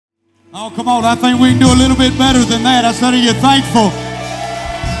Oh, come on. I think we can do a little bit better than that. I said, are you thankful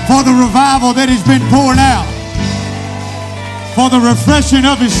for the revival that has been poured out? For the refreshing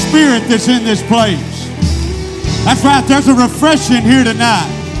of His Spirit that's in this place. That's right. There's a refreshing here tonight.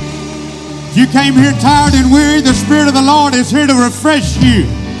 If you came here tired and weary, the Spirit of the Lord is here to refresh you.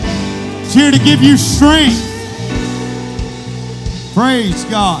 It's here to give you strength. Praise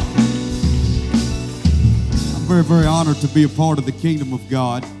God. I'm very, very honored to be a part of the kingdom of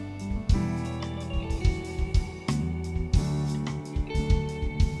God.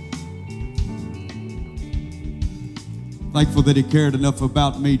 Thankful that He cared enough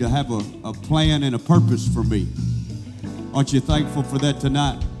about me to have a plan and a purpose for me. Aren't you thankful for that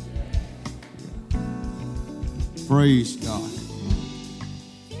tonight? Praise God.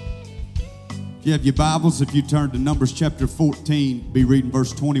 If you have your Bibles, if you turn to Numbers chapter 14, be reading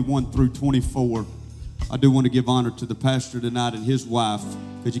verse 21 through 24. I do want to give honor to the pastor tonight and his wife.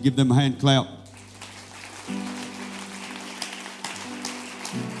 Could you give them a hand clap?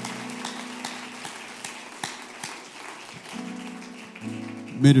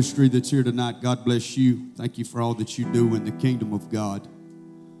 Ministry that's here tonight, God bless you. Thank you for all that you do in the kingdom of God.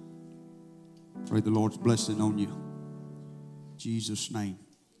 Pray the Lord's blessing on you. In Jesus' name.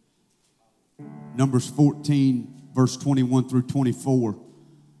 Numbers 14, verse 21 through 24.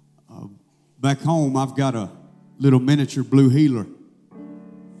 Back home, I've got a little miniature blue heeler.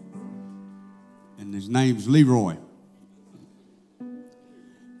 And his name's Leroy.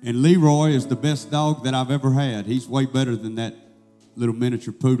 And Leroy is the best dog that I've ever had. He's way better than that little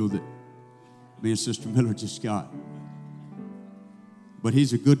miniature poodle that me and Sister Miller just got. But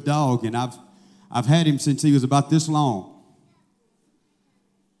he's a good dog, and I've had him since he was about this long.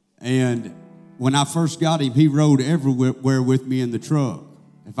 And when I first got him, he rode everywhere with me in the truck.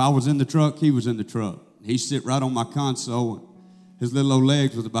 If I was in the truck, he was in the truck. He'd sit right on my console, and his little old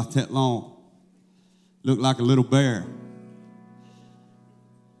legs was about that long. Looked like a little bear.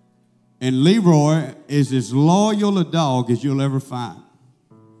 And Leroy is as loyal a dog as you'll ever find.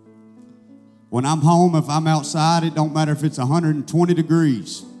 When I'm home, if I'm outside, it don't matter if it's 120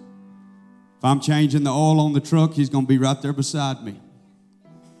 degrees. If I'm changing the oil on the truck, he's going to be right there beside me.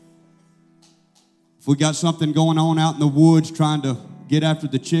 If we got something going on out in the woods trying to get after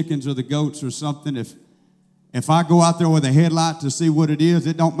the chickens or the goats or something, if I go out there with a headlight to see what it is,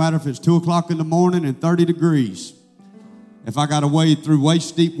 it don't matter if it's 2 o'clock in the morning and 30 degrees. If I got to wade through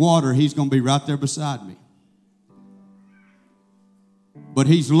waist-deep water, he's going to be right there beside me. But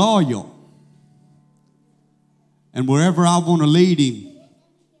he's loyal. And wherever I want to lead him,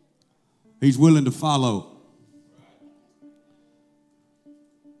 he's willing to follow.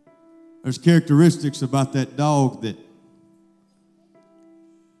 There's characteristics about that dog that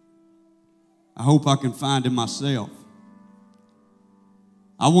I hope I can find in myself.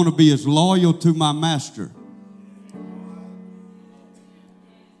 I want to be as loyal to my master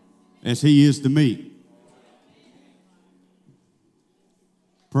as he is to me.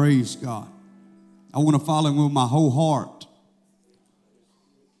 Praise God. I want to follow him with my whole heart.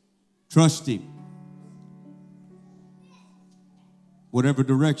 Trust him. Whatever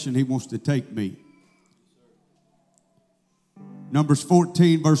direction he wants to take me. Numbers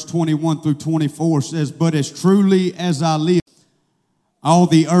 14, verse 21 through 24 says, "But as truly as I live, all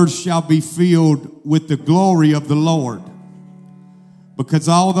the earth shall be filled with the glory of the Lord. Because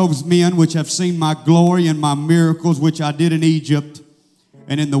all those men which have seen my glory and my miracles which I did in Egypt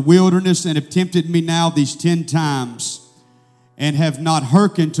and in the wilderness, and have tempted me now these 10 times, and have not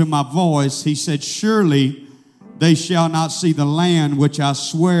hearkened to my voice," he said, "surely they shall not see the land which I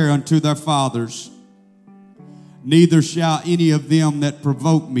swear unto their fathers, neither shall any of them that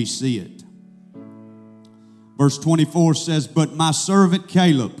provoke me see it." Verse 24 says, "But my servant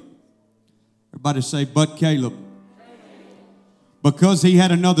Caleb," everybody say, "But Caleb," "because he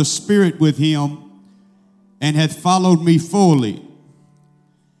had another spirit with him, and hath followed me fully,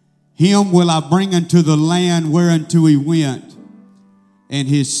 him will I bring unto the land whereunto he went, and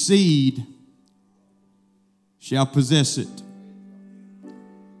his seed shall possess it."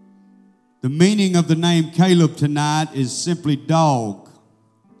 The meaning of the name Caleb tonight is simply dog.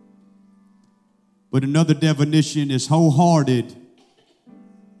 But another definition is wholehearted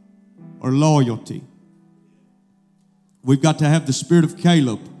or loyalty. We've got to have the spirit of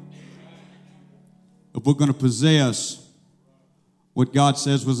Caleb if we're going to possess what God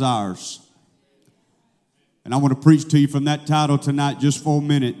says was ours. And I want to preach to you from that title tonight just for a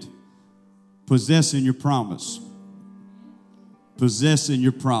minute. Possessing your promise. Possessing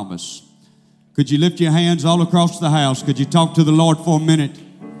your promise. Could you lift your hands all across the house? Could you talk to the Lord for a minute?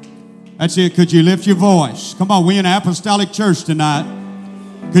 That's it. Could you lift your voice? Come on, we're in an apostolic church tonight.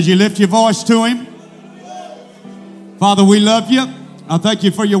 Could you lift your voice to him? Father, we love you. I thank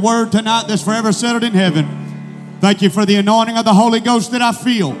you for your word tonight that's forever settled in heaven. Thank you for the anointing of the Holy Ghost that I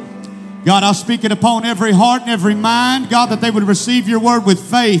feel. God, I speak it upon every heart and every mind. God, that they would receive your word with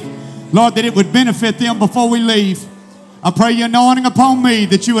faith. Lord, that it would benefit them before we leave. I pray your anointing upon me,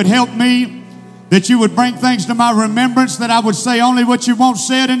 that you would help me, that you would bring things to my remembrance, that I would say only what you want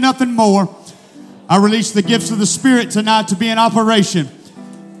said and nothing more. I release the gifts of the Spirit tonight to be in operation,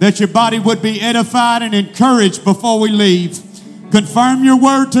 that your body would be edified and encouraged before we leave. Confirm your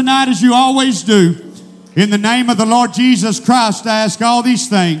word tonight as you always do. In the name of the Lord Jesus Christ, I ask all these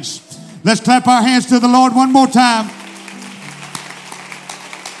things. Let's clap our hands to the Lord one more time.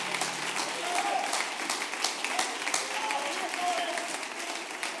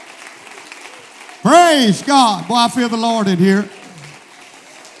 Praise God. Boy, I feel the Lord in here.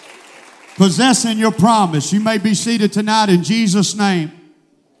 Possessing your promise. You may be seated tonight in Jesus' name.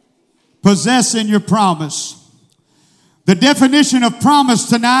 Possessing your promise. The definition of promise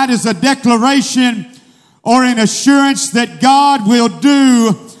tonight is a declaration or an assurance that God will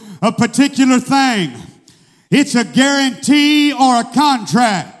do a particular thing. It's a guarantee or a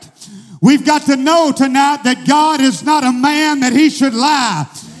contract. We've got to know tonight that God is not a man that he should lie.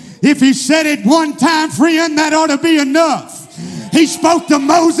 If he said it one time, friend, that ought to be enough. He spoke to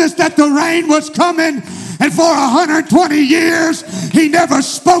Moses that the rain was coming, and for 120 years, he never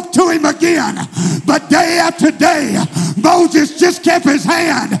spoke to him again. But day after day, Moses just kept his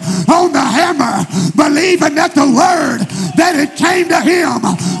hand on the hammer, believing that the word that it came to him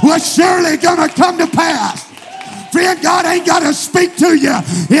was surely going to come to pass. Friend, God ain't got to speak to you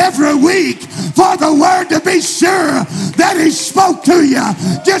every week for the word to be sure that he spoke to you.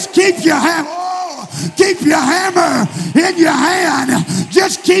 Just keep your hammer. Keep your hammer in your hand.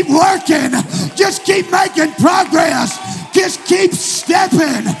 Just keep working. Just keep making progress. Just keep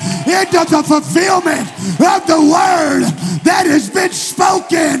stepping into the fulfillment of the word that has been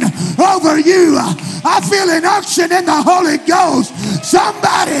spoken over you. I feel an unction in the Holy Ghost.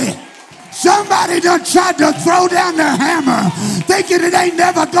 Somebody done tried to throw down their hammer thinking it ain't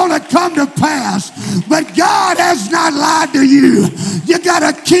never going to come to pass. But God has not lied to you. You got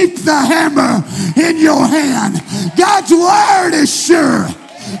to keep the hammer in your hand. God's word is sure.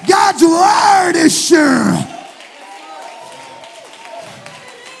 God's word is sure.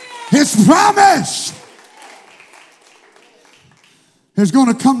 His promise is going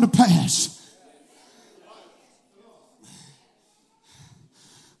to come to pass.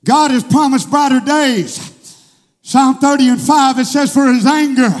 God has promised brighter days. Psalm 30:5, it says, for his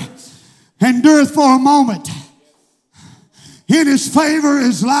anger endureth for a moment. In his favor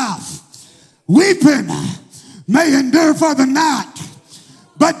is life. Weeping may endure for the night,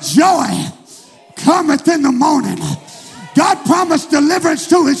 but joy cometh in the morning. God promised deliverance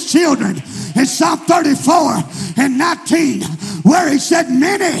to his children in Psalm 34:19, where he said,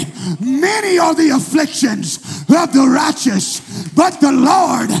 many are the afflictions of the righteous, but the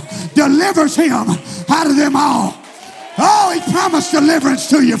Lord delivers him out of them all. Oh, he promised deliverance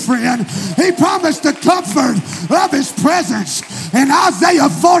to you, friend. He promised the comfort of his presence. In Isaiah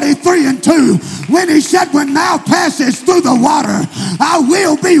 43:2, when he said, when thou passest through the water, I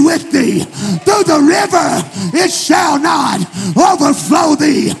will be with thee. Through the river, it shall not overflow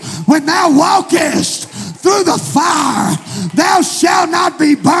thee. When thou walkest through the fire, thou shalt not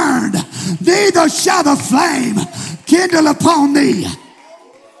be burned, neither shall the flame kindle upon thee.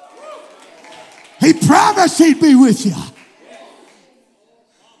 He promised he'd be with you.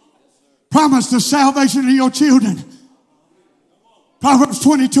 Promised the salvation of your children. Proverbs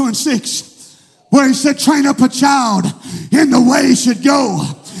 22:6, where he said, train up a child in the way he should go,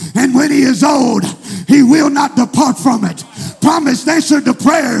 and when he is old, he will not depart from it. Promised answered to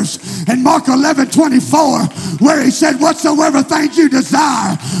prayers in Mark 11:24, where he said, whatsoever things you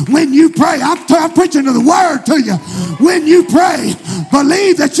desire when you pray. I'm preaching to the word to you. When you pray,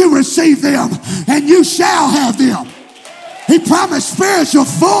 believe that you receive them and you shall have them. He promised spiritual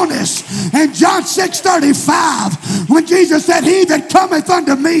fullness in John 6:35, when Jesus said, he that cometh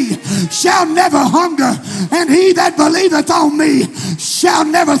unto me shall never hunger, and he that believeth on me shall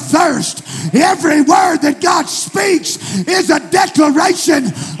never thirst. Every word that God speaks is a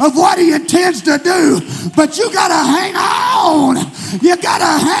declaration of what he intends to do. But you got to hang on. You got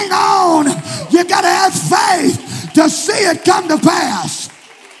to hang on. You got to have faith to see it come to pass.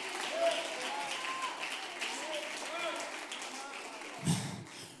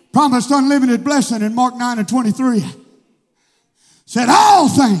 Promised unlimited blessing in Mark 9:23. Said all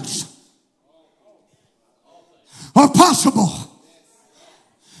things are possible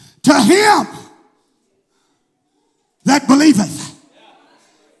to him that believeth.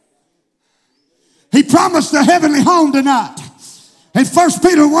 promised a heavenly home tonight. In 1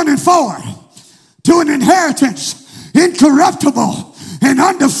 Peter 1 and 4, to an inheritance incorruptible and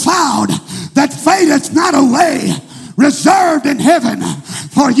undefiled, that fadeth not away, reserved in heaven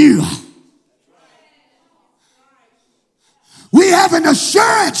for you. We have an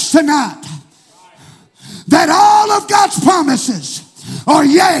assurance tonight that all of God's promises are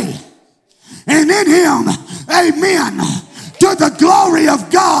yea, and in him, amen, to the glory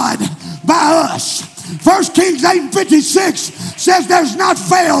of God by us. 1 Kings 8:56 says there's not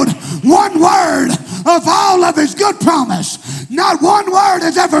failed one word of all of his good promise. Not one word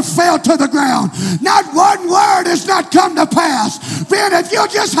has ever failed to the ground. Not one word has not come to pass. Friend, if you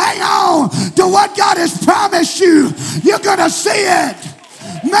just hang on to what God has promised you, you're going to see it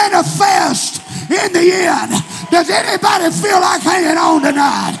manifest in the end. Does anybody feel like hanging on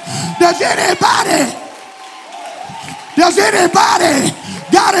tonight? Does anybody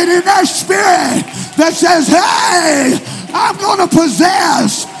got it in their spirit that says, hey, I'm going to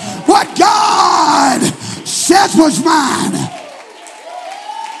possess what God says was mine?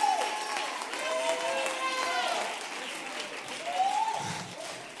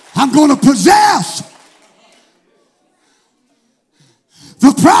 I'm going to possess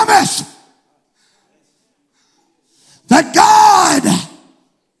the promise that God,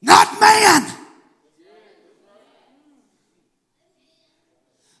 not man,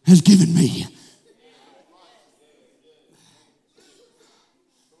 has given me.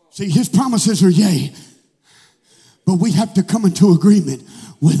 See, his promises are yea, but we have to come into agreement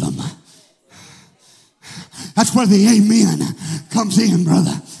with them. That's where the amen comes in,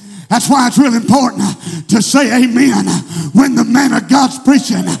 brother. That's why it's real important to say amen when the man of God's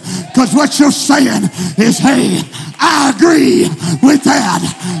preaching, because what you're saying is, hey, I agree with that.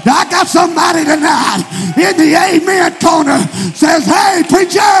 I got somebody tonight in the amen corner says, hey,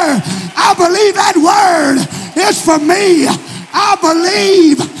 preacher, I believe that word is for me. I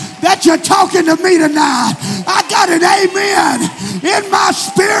believe that you're talking to me tonight. I got an amen in my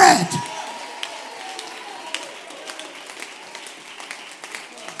spirit.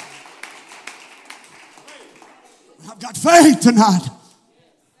 I've got faith tonight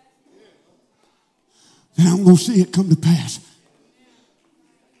that I'm going to see it come to pass.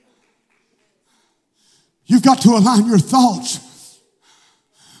 You've got to align your thoughts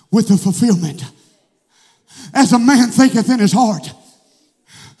with the fulfillment. As a man thinketh in his heart,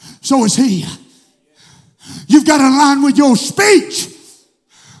 so is he. You've got to align with your speech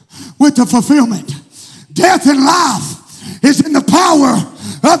with the fulfillment. Death and life is in the power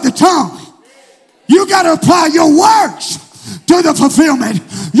of the tongue. You got to apply your works to the fulfillment.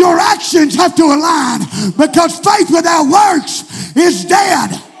 Your actions have to align, because faith without works is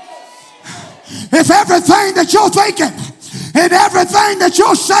dead. If everything that you're thinking and everything that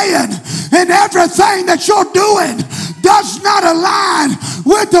you're saying and everything that you're doing does not align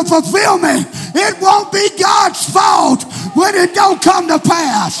with the fulfillment, it won't be God's fault when it don't come to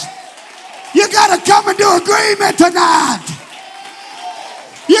pass. You got to come into agreement tonight.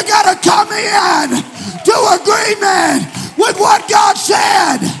 You got to come in to agreement with what God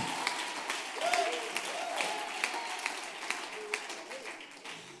said.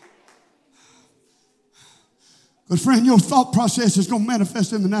 But friend, your thought process is going to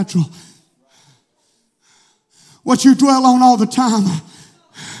manifest in the natural. What you dwell on all the time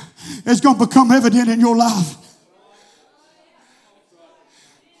is going to become evident in your life.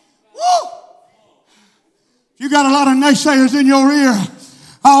 Woo! You got a lot of naysayers in your ear,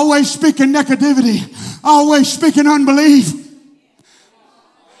 always speaking negativity, always speaking unbelief,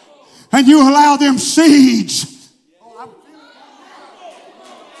 and you allow them seeds.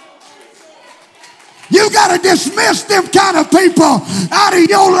 You got to dismiss them kind of people out of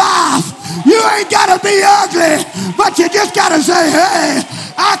your life. You ain't got to be ugly, but you just got to say, hey,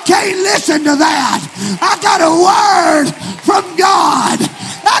 I can't listen to that. I got a word from God.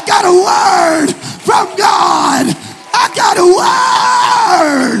 I got a word from God. I got a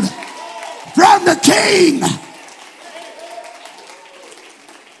word from the King.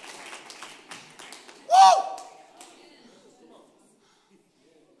 Woo!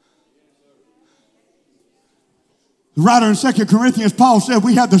 The writer in 2 Corinthians, Paul said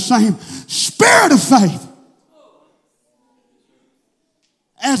we have the same spirit of faith.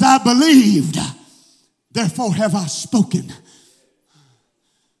 As I believed, therefore have I spoken.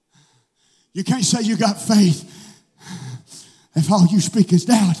 You can't say you got faith if all you speak is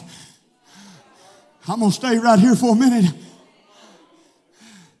doubt. I'm going to stay right here for a minute.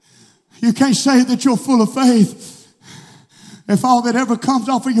 You can't say that you're full of faith if all that ever comes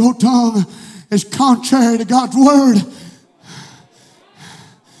off of your tongue is contrary to God's word.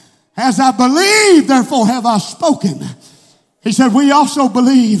 As I believe, therefore have I spoken. He said, we also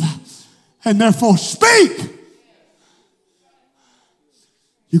believe and therefore speak.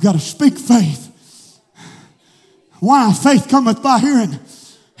 You got to speak faith. Why? Faith cometh by hearing,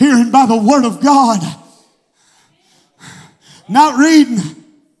 hearing by the word of God. Not reading.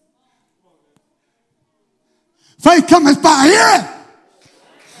 Faith cometh by hearing.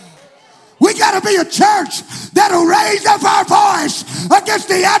 We got to be a church that'll raise up our voice against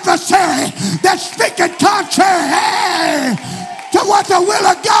the adversary that's speaking contrary to what the will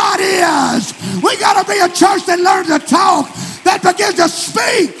of God is. We got to be a church that learns to talk, that begins to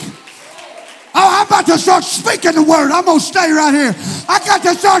speak. Oh, I'm about to start speaking the word. I'm going to stay right here. I got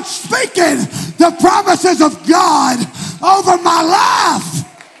to start speaking the promises of God over my life.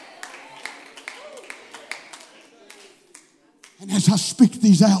 And as I speak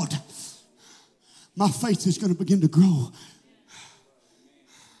these out, my faith is going to begin to grow.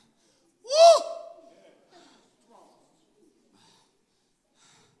 Woo!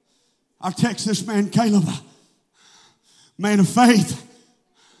 I text this man Caleb, man of faith.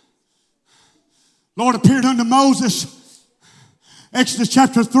 Lord appeared unto Moses. Exodus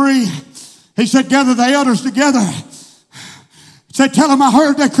chapter 3. He said, gather the elders together. He said, tell them I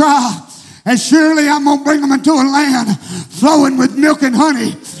heard their cry. And surely I'm going to bring them into a land flowing with milk and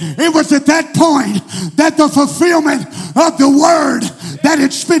honey. It was at that point that the fulfillment of the word that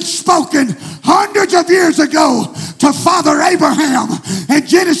had been spoken hundreds of years ago to Father Abraham in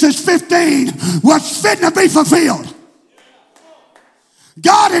Genesis 15 was fit to be fulfilled.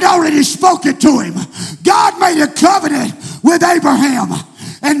 God had already spoken to him. God made a covenant with Abraham.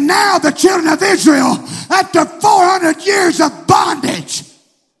 And now the children of Israel, after 400 years of bondage,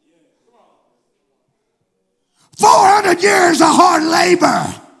 400 years of hard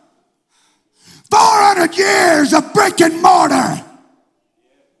labor, 400 years of brick and mortar,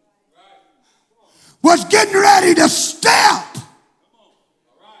 was getting ready to step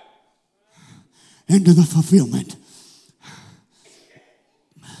into the fulfillment.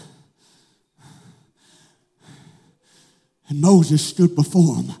 And Moses stood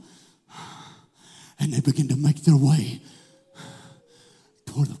before them, and they began to make their way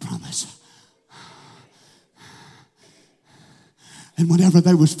toward the promise. And whenever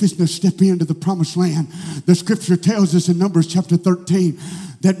they was fixing to step into the promised land, the scripture tells us in Numbers chapter 13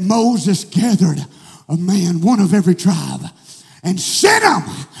 that Moses gathered a man, one of every tribe, and sent him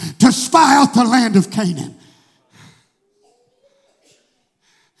to spy out the land of Canaan.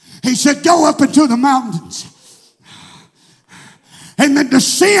 He said, go up into the mountains and then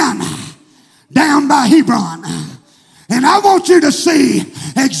descend down by Hebron. And I want you to see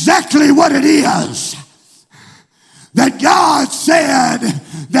exactly what it is that God said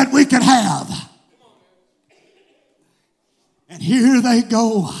that we could have. And here they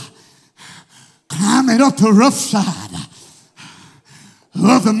go, climbing up the rough side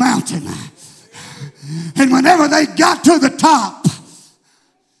of the mountain. And whenever they got to the top,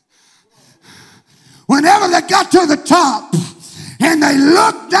 and they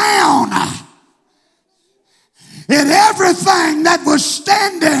looked down at everything that was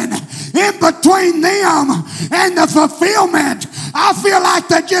standing in between them and the fulfillment, I feel like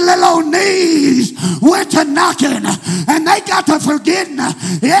that your little old knees went to knocking, and they got to forgetting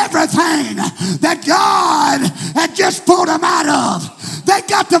everything that God had just pulled them out of. They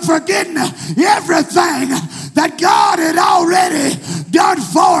got to forgetting everything that God had already done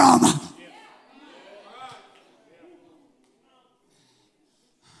for them.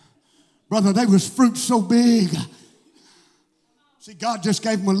 Brother, they was fruit so big. See, God just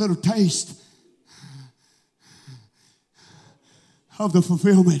gave them a little taste of the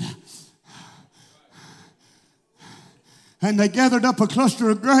fulfillment. And they gathered up a cluster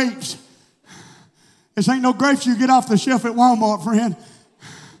of grapes. This ain't no grapes you get off the shelf at Walmart, friend.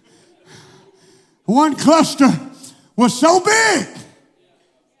 One cluster was so big,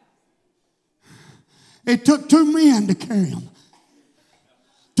 it took 2 men to carry them.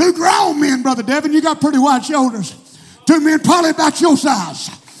 2 grown men, Brother Devin. You got pretty wide shoulders. 2 men probably about your size.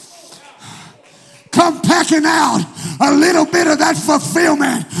 Come packing out a little bit of that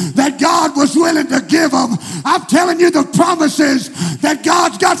fulfillment that God was willing to give them. I'm telling you, the promises that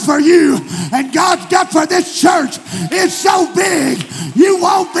God's got for you and God's got for this church is so big, you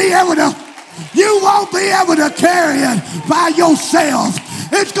won't be able to carry it by yourself.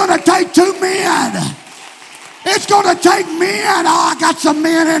 It's going to take 2 men. It's going to take men. Oh, I got some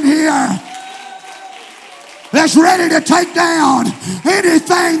men in here that's ready to take down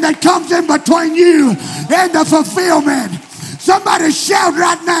anything that comes in between you and the fulfillment. Somebody shout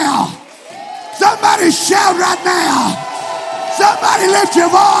right now. Somebody shout right now. Somebody lift your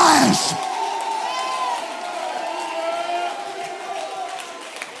voice.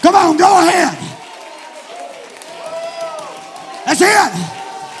 Come on, go ahead. That's it.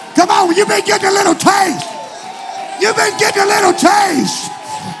 Come on, you've been getting a little taste. You've been getting a little taste.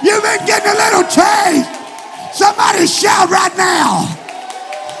 You've been getting a little taste. Somebody shout right now.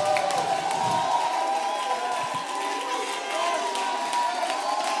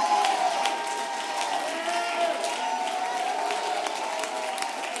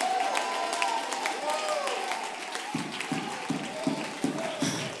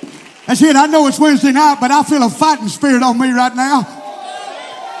 That's it. I know it's Wednesday night, but I feel a fighting spirit on me right now.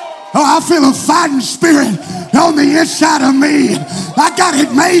 Oh, I feel a fighting spirit on the inside of me. I got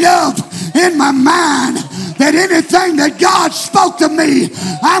it made up in my mind that anything that God spoke to me,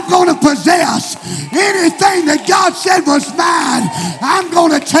 I'm going to possess. Anything that God said was mine, I'm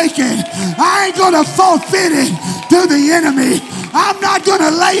going to take it. I ain't going to forfeit it to the enemy. I'm not going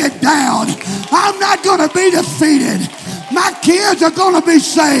to lay it down. I'm not going to be defeated. My kids are going to be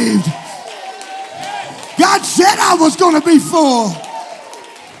saved. God said I was going to be full.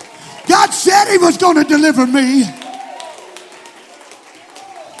 God said he was going to deliver me.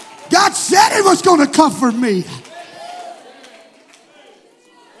 God said he was going to comfort me.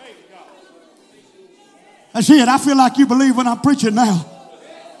 That's it. I feel like you believe when I'm preaching now.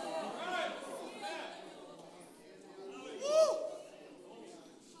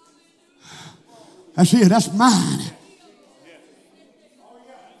 That's it. That's mine.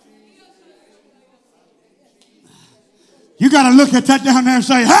 You got to look at that down there and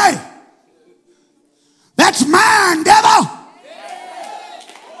say, hey, that's mine, devil.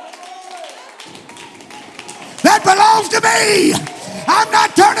 That belongs to me. I'm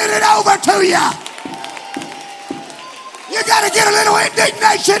not turning it over to you. You got to get a little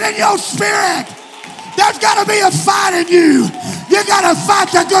indignation in your spirit. There's got to be a fight in you. You got to fight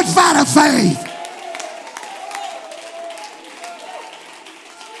the good fight of faith.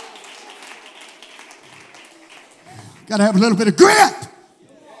 Got to have a little bit of grit.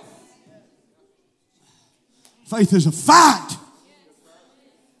 Faith is a fight.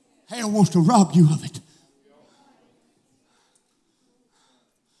 Hell wants to rob you of it.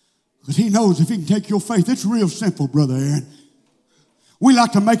 Because he knows if he can take your faith, it's real simple, Brother Aaron. We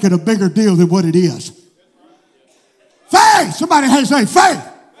like to make it a bigger deal than what it is. Faith. Somebody has to say faith.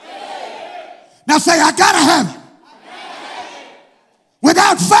 Now say, I got to have it.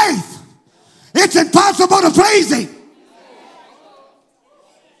 Without faith, it's impossible to please him.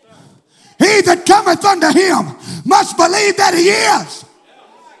 He that cometh unto him must believe that he is.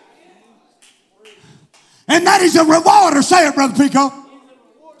 And that he's a rewarder. Say it, Brother Pico.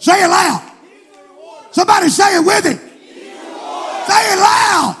 Say it loud. Somebody say it with him. Say it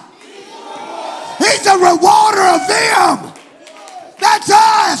loud. He's a rewarder of them. That's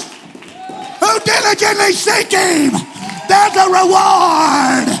us who diligently seek him. There's a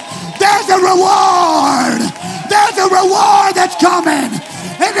reward. There's a reward. There's a reward that's coming.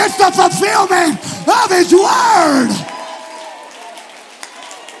 And it's the fulfillment of his word.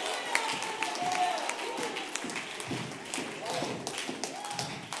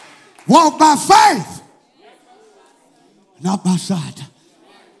 Walk by faith, not by sight.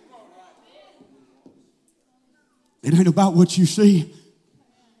 It ain't about what you see.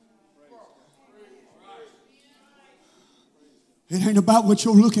 It ain't about what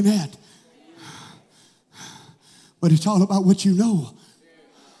you're looking at. But it's all about what you know.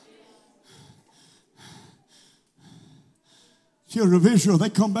 Children of Israel, they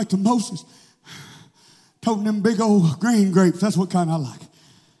come back to Moses, toting them big old green grapes. That's what kind I like.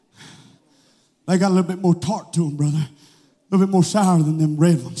 They got a little bit more tart to them, brother. A little bit more sour than them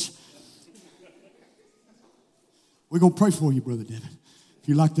red ones. We're going to pray for you, Brother David, if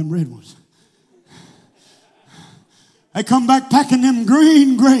you like them red ones. They come back packing them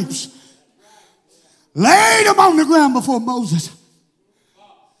green grapes. Laid them on the ground before Moses.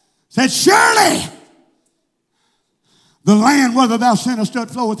 Said, surely the land whether thou sentest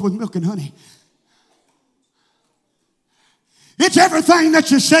doth floweth with milk and honey. It's everything that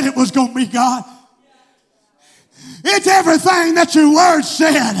you said it was going to be, God. It's everything that your word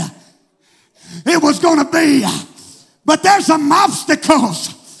said it was going to be. But there's some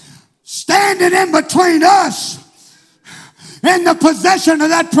obstacles standing in between us and the possession of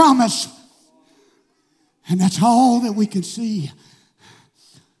that promise. And that's all that we can see.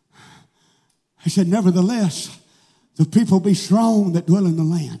 He said, nevertheless, the people be strong that dwell in the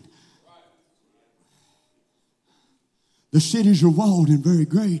land. The cities are walled and very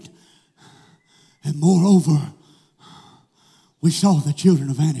great. And moreover, we saw the children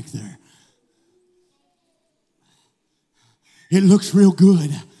of Anak there. It looks real good.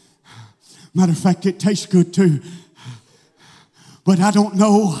 Matter of fact, it tastes good too. But I don't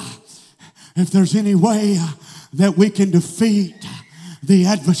know if there's any way that we can defeat the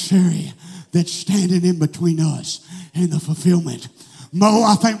adversary that's standing in between us and the fulfillment. Mo,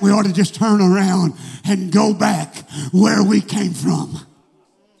 I think we ought to just turn around and go back where we came from.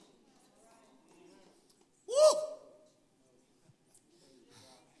 Woo!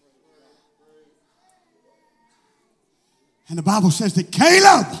 And the Bible says that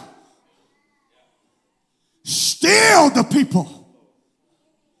Caleb stilled the people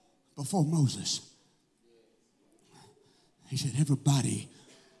before Moses. He said, everybody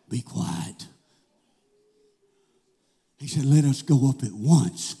be quiet. He said, let us go up at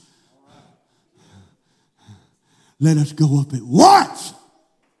once. Let us go up at once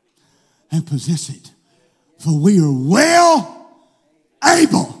and possess it. For we are well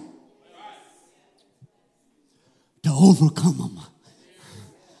able to overcome them.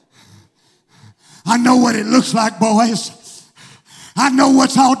 I know what it looks like, boys. I know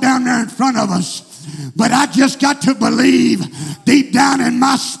what's all down there in front of us. But I just got to believe deep down in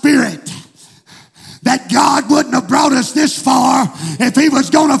my spirit that God wouldn't have brought us this far if he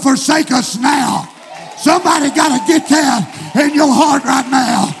was going to forsake us now. Somebody got to get that in your heart right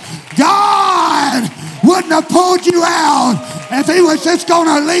now. God wouldn't have pulled you out if he was just going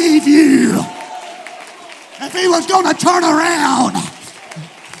to leave you. If he was going to turn around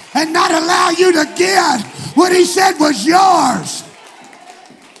and not allow you to get what he said was yours.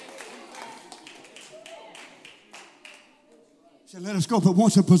 He said, let us go but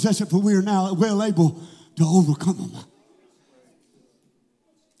once and possess it, for we are now well able to overcome them.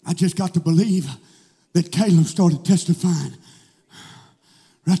 I just got to believe that Caleb started testifying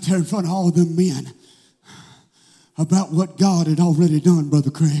right there in front of all of them men about what God had already done,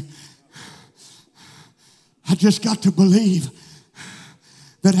 Brother Craig. I just got to believe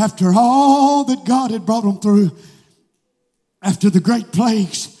that after all that God had brought them through, after the great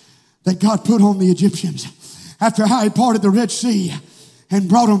plagues that God put on the Egyptians, after how he parted the Red Sea and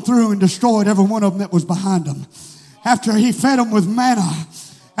brought them through and destroyed every one of them that was behind them, after he fed them with manna,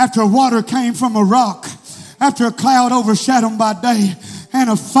 after water came from a rock, after a cloud overshadowed them by day and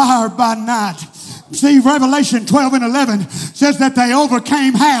a fire by night. See, Revelation 12 and 11 says that they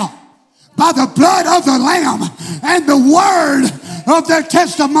overcame how? By the blood of the Lamb and the word of their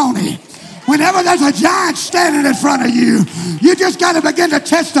testimony. Whenever there's a giant standing in front of you, you just got to begin to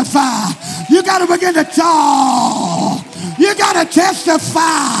testify. You got to begin to talk. You got to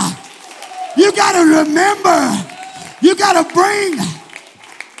testify. You got to remember. You got to bring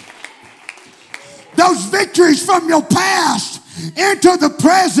those victories from your past into the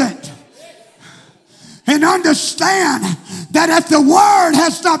present. And understand that if the word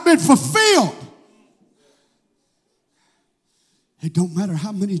has not been fulfilled, it don't matter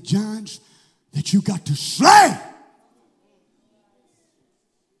how many giants that you got to slay.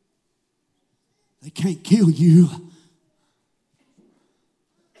 They can't kill you.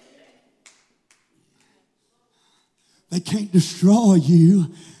 They can't destroy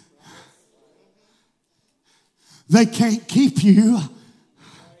you. They can't keep you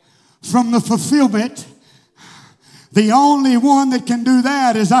from the fulfillment. The only one that can do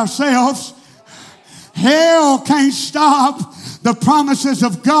that is ourselves. Hell can't stop the promises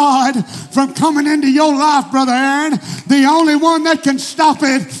of God from coming into your life, Brother Aaron. The only one that can stop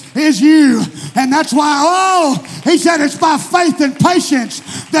it is you. And that's why, he said it's by faith and patience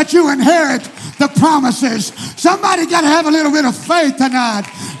that you inherit the promises. Somebody got to have a little bit of faith tonight.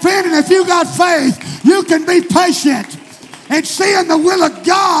 Friend, and if you got faith, you can be patient and seeing the will of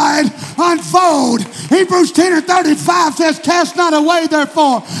God unfold. Hebrews 10 and 35 says, cast not away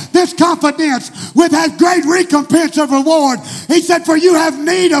therefore this confidence, which has great recompense of reward. He said, for you have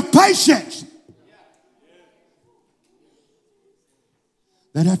need of patience.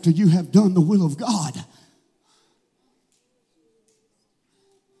 That after you have done the will of God,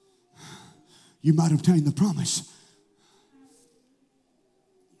 you might obtain the promise.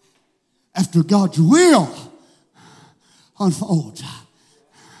 After God's will unfolds.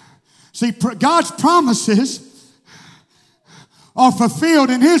 See, God's promises are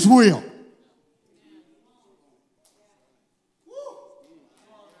fulfilled in his will.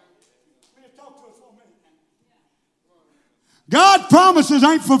 God's promises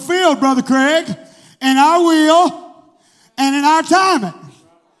ain't fulfilled, Brother Craig, in our will and in our timing.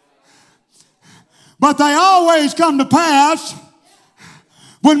 But they always come to pass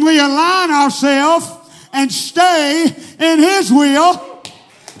when we align ourselves and stay in his will.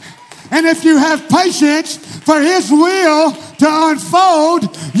 And if you have patience for his will to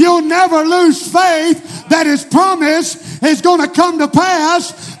unfold, you'll never lose faith that his promise is going to come to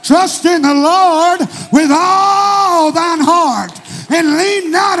pass. Trust in the Lord with all thine heart, and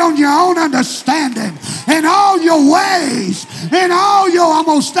lean not on your own understanding. In all your ways, in all your, I'm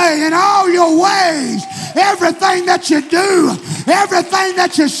going to stay, in all your ways, everything that you do, everything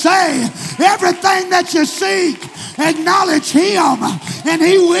that you say, everything that you seek, acknowledge Him, and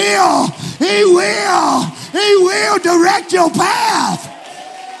He will direct your path.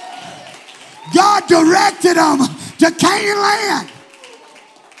 God directed them to Canaan land.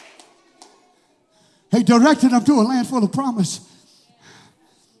 He directed them to a land full of promise.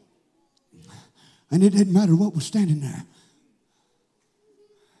 And it didn't matter what was standing there.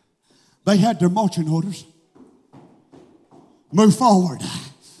 They had their marching orders. Move forward.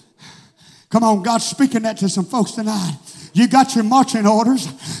 Come on, God's speaking that to some folks tonight. You got your marching orders.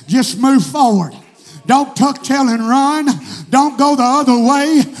 Just move forward. Don't tuck tail and run. Don't go the other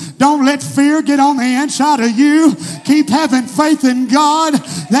way. Don't let fear get on the inside of you. Keep having faith in God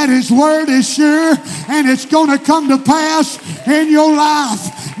that His word is sure and it's going to come to pass in your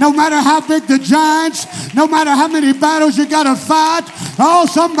life. No matter how big the giants, no matter how many battles you got to fight. Oh,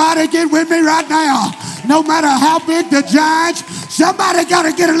 somebody get with me right now. No matter how big the giants, somebody got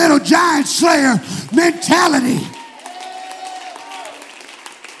to get a little giant slayer mentality.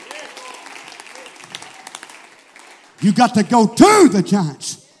 You got to go to the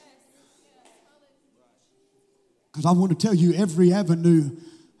giants. Because I want to tell you, every avenue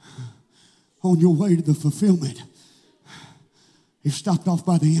on your way to the fulfillment is stopped off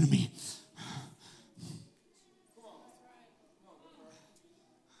by the enemy.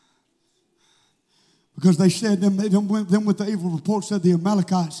 Because they said, them with the evil report said the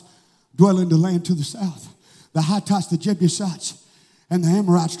Amalekites dwell in the land to the south. The Hittites, the Jebusites, and the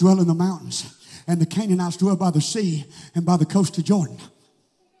Amorites dwell in the mountains. And the Canaanites dwell by the sea and by the coast of Jordan.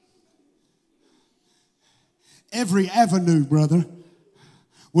 Every avenue, brother,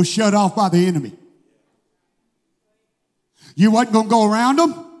 was shut off by the enemy. You wasn't going to go around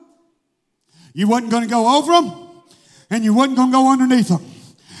them. You wasn't going to go over them. And you wasn't going to go underneath them.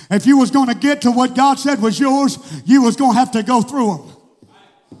 If you was going to get to what God said was yours, you was going to have to go through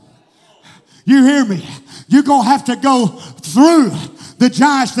them. You hear me? You're going to have to go through the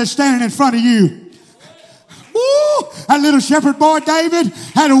giants that's standing in front of you. Woo! That little shepherd boy David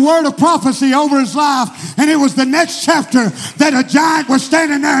had a word of prophecy over his life, and it was the next chapter that a giant was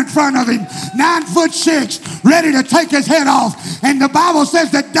standing there in front of him, 9'6", ready to take his head off. And the Bible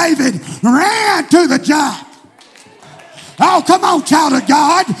says that David ran to the giant. Oh, come on, child of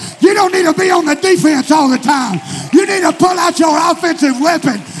God. You don't need to be on the defense all the time. You need to pull out your offensive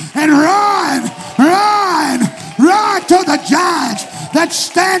weapon and run to the giants that's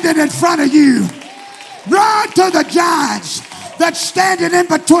standing in front of you. Run to the giants that's standing in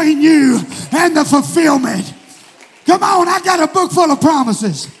between you and the fulfillment. Come on, I got a book full of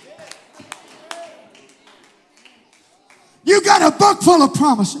promises. You got a book full of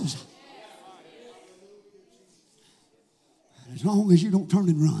promises. As long as you don't turn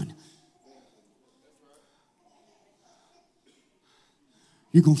and run,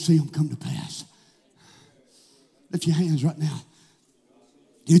 you're going to see them come to pass. Lift your hands right now.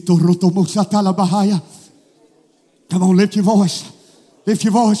 Come on, lift your voice. Lift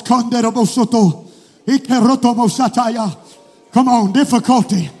your voice. Come on,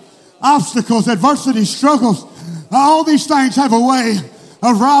 difficulty, obstacles, adversity, struggles. All these things have a way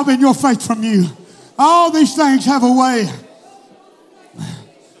of robbing your faith from you. All these things have a way,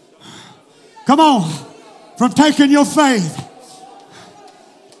 come on, from taking your faith.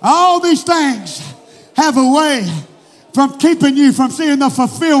 All these things have a way from keeping you from seeing the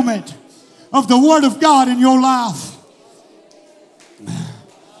fulfillment of the Word of God in your life.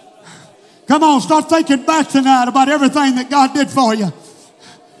 Come on, start thinking back tonight about everything that God did for you.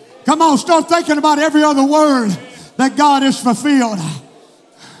 Come on, start thinking about every other word that God has fulfilled.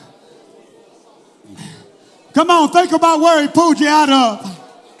 Come on, think about where He pulled you out of.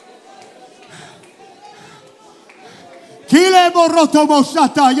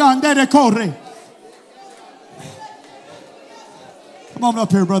 Come on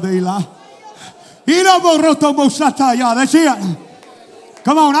up here, Brother Eli. That's it.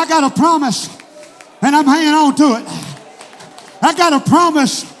 Come on, I got a promise, and I'm hanging on to it. I got a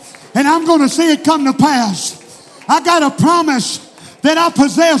promise, and I'm going to see it come to pass. I got a promise that I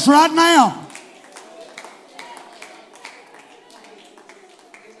possess right now.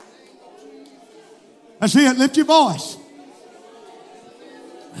 That's it. Lift your voice.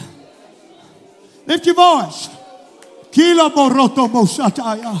 Lift your voice. Kila boroto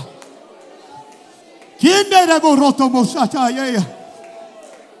mosataya. Kinde boroto mosataya.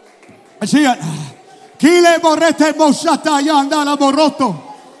 That's it. Kile borete mosataya andala boroto.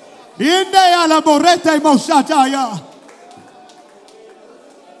 Inde ala borete mosataya.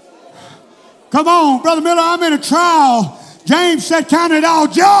 Come on, Brother Miller, I'm in a trial. James said, count it all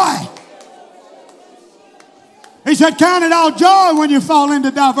joy. He said, count it all joy when you fall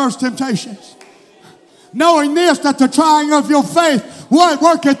into diverse temptations. Knowing this, that the trying of your faith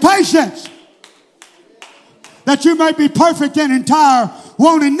worketh patience. That you may be perfect and entire,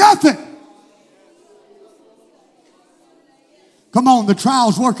 wanting nothing. Come on, the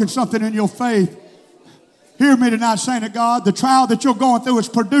trial's working something in your faith. Hear me tonight, saint of God. The trial that you're going through is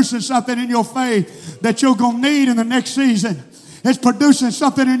producing something in your faith that you're going to need in the next season. It's producing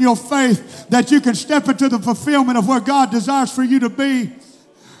something in your faith that you can step into the fulfillment of where God desires for you to be.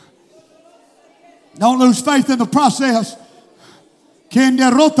 Don't lose faith in the process. Come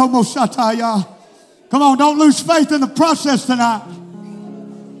on, don't lose faith in the process tonight.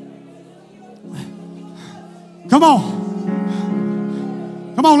 Come on.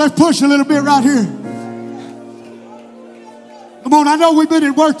 Come on, let's push a little bit right here. Come on, I know we've been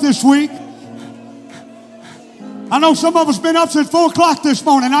at work this week. I know some of us been up since 4 o'clock this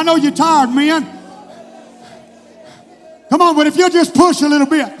morning. I know you're tired, men. Come on, but if you'll just push a little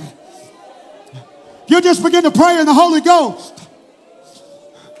bit. If you'll just begin to pray in the Holy Ghost.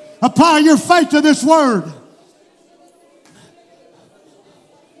 Apply your faith to this word.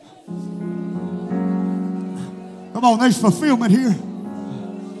 Come on, there's fulfillment here.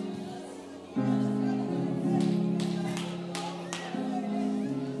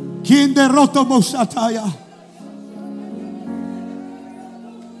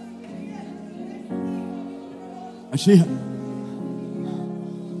 I see it.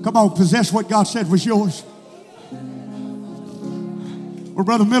 Come on, possess what God said was yours. Well,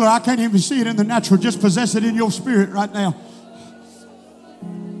 Brother Miller, I can't even see it in the natural. Just possess it in your spirit right now.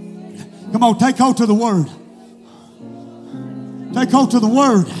 Come on, take hold to the word. Take hold to the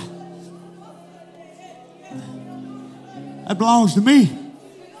word. That belongs to me.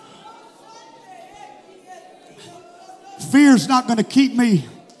 Fear's not going to keep me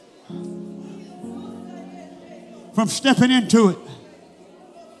from stepping into it.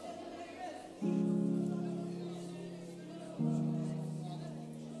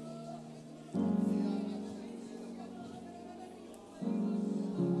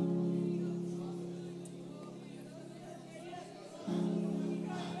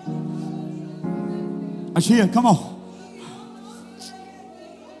 I see it. Come on.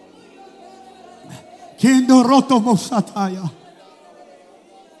 Kendo roto mosataya.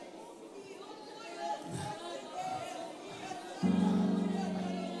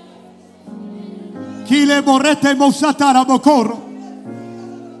 Kile borete mosatara bokoro.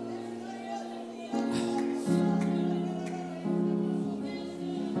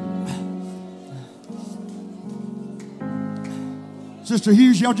 Sister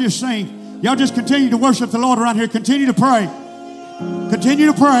Hughes, y'all just sing. Y'all just continue to worship the Lord around here. Continue to pray. Continue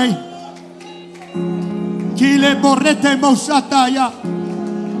to pray. Kile borete mosataya.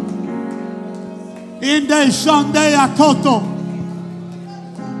 Inde Sunday akoto.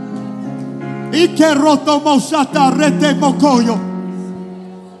 Ike roto mosata rete mokoyo.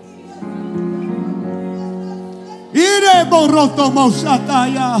 Ire boroto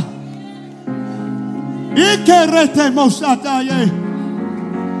mosataya. Ike rete mosataya.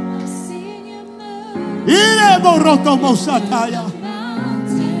 Ire boroto mosataya.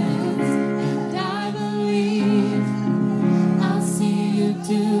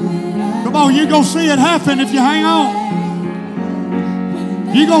 Come on, you're going to see it happen if you hang on.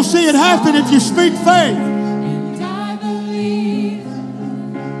 You're going to see it happen if you speak faith. And I believe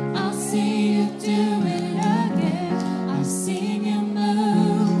I'll see you do it again. I've seen you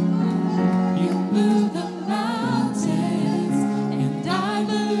move. You move the mountains. And I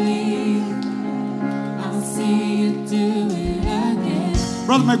believe I'll see you do it again.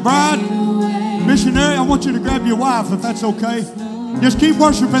 Brother McBride, missionary, I want you to grab your wife if that's okay. Just keep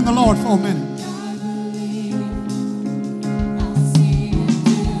worshiping the Lord for a minute.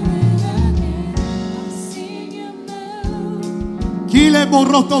 Kile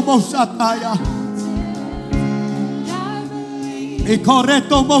boroto mosataya. E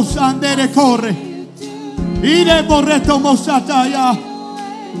corretto mosandere corre. Ide borretto mosataya.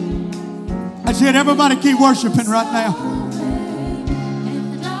 I said, everybody keep worshiping right now.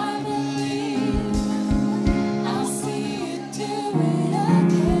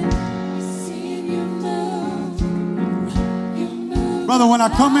 Brother, when I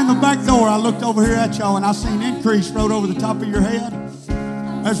come in the back door, I looked over here at y'all and I seen increase rode over the top of your head.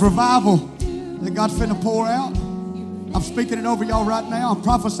 There's revival that God's finna pour out. I'm speaking it over y'all right now. I'm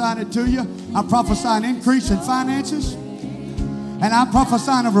prophesying it to you. I'm prophesying increase in finances. And I'm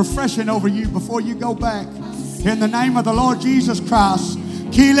prophesying a refreshing over you before you go back. In the name of the Lord Jesus Christ.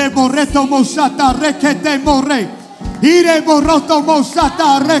 Kile boreto mosata rekete more. Ire boroto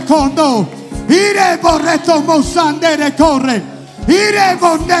mosata recondo. Ire boreto mosande recorre. Ire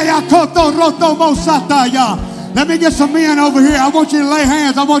bondea koto roto mosataya. Let me get some men over here. I want you to lay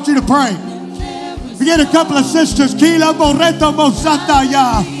hands. I want you to pray. We get a couple of sisters. Kila boreto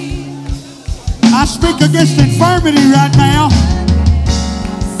mosataya. I speak against infirmity right now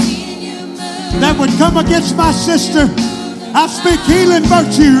that would come against my sister. I speak healing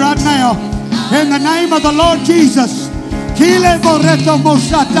virtue right now in the name of the Lord Jesus. Kile boreto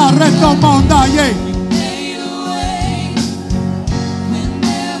mosata reto mondaye.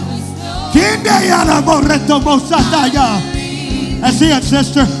 Kinde yala boreto mosata ya. That's it,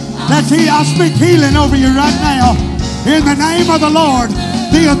 sister. That's it. I speak healing over you right now in the name of the Lord.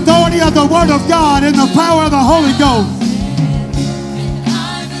 The authority of the Word of God and the power of the Holy Ghost.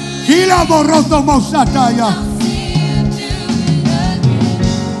 Kila boroto mosata ya.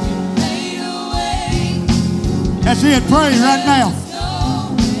 That's it. Pray right now.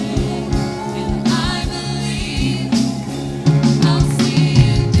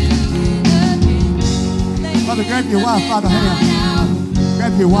 Brother, grab your wife by the hand.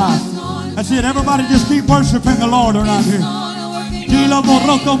 Grab your wife. That's it. Everybody just keep worshiping the Lord around here. Kila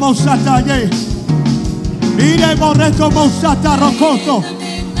boroto mosata ye. Ire boreto mosata rokoto.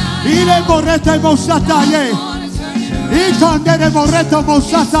 Ire borete mosata ye. Ikondere boreto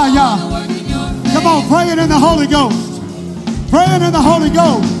mosata ya. Come on, pray it in the Holy Ghost. Pray it in the Holy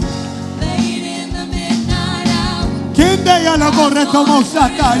Ghost. Kinde ya la boreto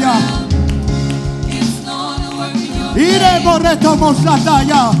mosata ya. Ire boreto mosata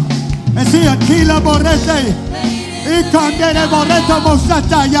ya. That's it. Kila borete. Ikondere boreto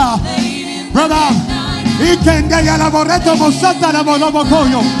mosata ya. Brother, ikende ya la boreto mosata la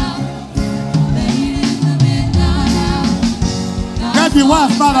bolobokoyo. Grab your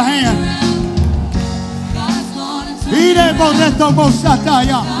wife by the hand. Ire boreto mosata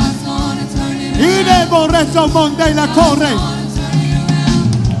ya. Ire boreto monde la corre.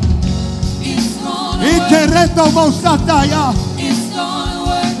 Ike reto mosata ya.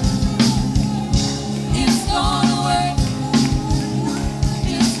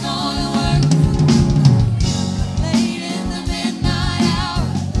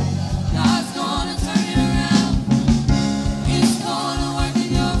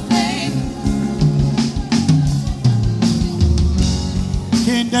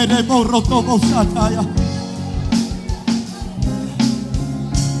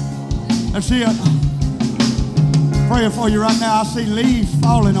 That's it. Praying for you right now. I see leaves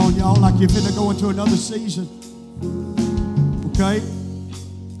falling on y'all like you're finna go into another season. Okay?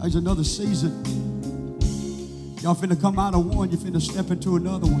 There's another season. Y'all finna come out of one, you're finna step into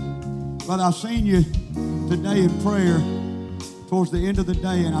another one. But I've seen you today in prayer towards the end of the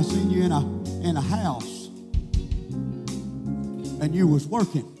day, and I seen you in a house. And you was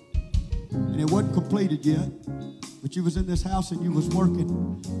working. And it wasn't completed yet. But you was in this house and you was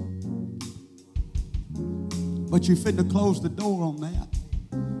working. But you finna close the door on that.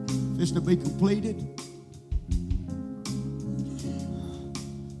 It's to be completed.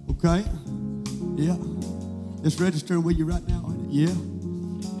 Okay? Yeah. It's registering with you right now, isn't it?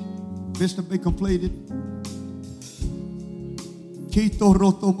 Yeah. It's to be completed. Kito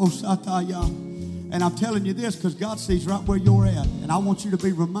roto mosataya. And I'm telling you this because God sees right where you're at. And I want you to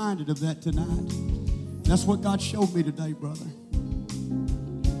be reminded of that tonight. That's what God showed me today, brother.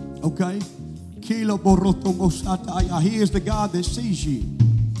 Okay? Kilo boroto mosataya. He is the God that sees you.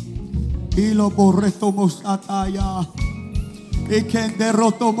 Kilo boroto mosataya. Ikende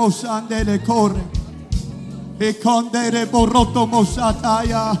roto mosande de corre. Ikonde de boroto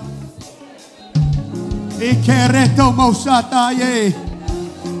mosataya. Ikereto mosataye.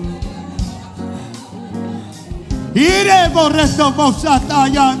 Ire borreto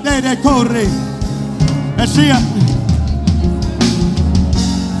mosataya de corre. That's it.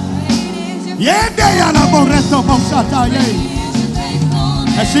 Yende ya la borreto mosataya.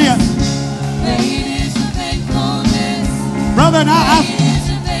 That's it. Brother, and I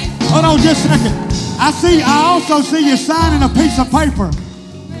hold on just a second. I also see you signing a piece of paper.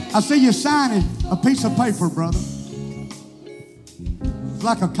 I see you signing a piece of paper, brother. It's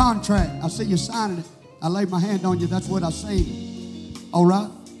like a contract. I see you signing it. I laid my hand on you. That's what I seen. All right?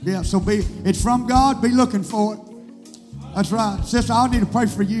 Yeah, so it's from God. Be looking for it. That's right. Sister, I need to pray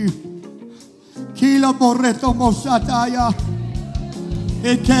for you. Kila borreto mosataya.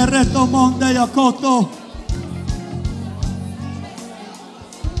 Ikereto monde yakoto.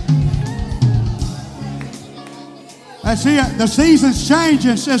 That's it. The season's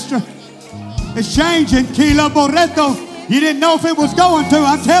changing, sister. It's changing. Kila Boreto. You didn't know if it was going to.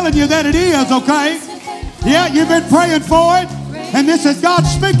 I'm telling you that it is, okay? Yeah, you've been praying for it. And this is God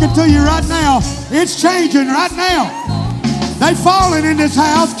speaking to you right now. It's changing right now. They falling in this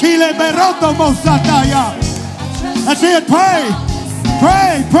house. Kile Beroto Mosataya. That's it. Pray.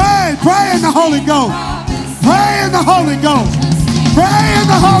 Pray, pray, pray in the Holy Ghost. Pray in the Holy Ghost. Pray in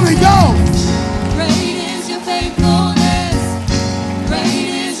the Holy Ghost. Great is your faithfulness.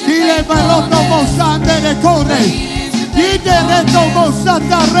 Great is your Kile Beroto faithfulness. Mosande de Corre. Ide Reto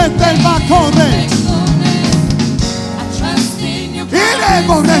Mosata Rete Macore. I trust in your Ide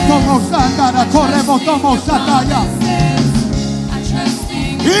Boreto Mosanda da Corre Boto Mosataya. I trust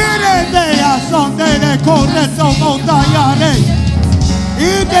in your Ide Dea Sonde de Correto Mosataya.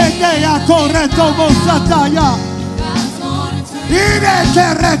 Ide Dea Correto Mosataya. God's gonna turn Ide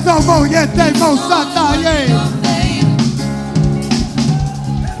Correto Moyete Mosataya.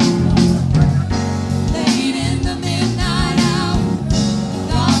 late in the midnight hour.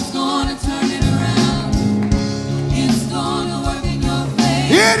 God's gonna turn it around. It's gonna work in your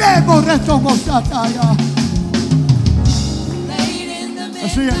favor. Ide Boreto Mosataya. Late in the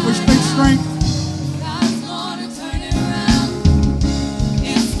That's it. We midnight speak strength. God's gonna turn it around.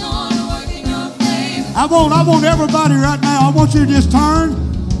 It's gonna work in your favor. I want everybody right now. I want you to just turn,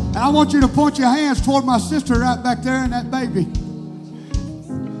 and I want you to point your hands toward my sister right back there and that baby.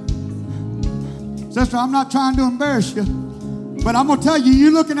 Sister, I'm not trying to embarrass you, but I'm going to tell you,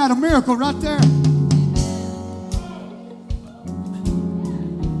 you're looking at a miracle right there.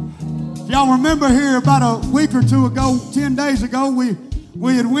 If y'all remember here about a week or two ago, 10 days ago, we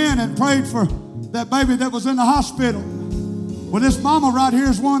had went and prayed for that baby that was in the hospital. Well, this mama right here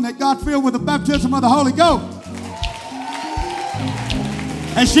is one that got filled with the baptism of the Holy Ghost.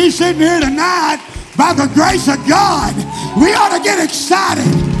 And she's sitting here tonight by the grace of God. We ought to get excited.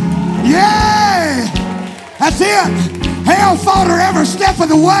 Yeah, that's it. Hell fought her every step of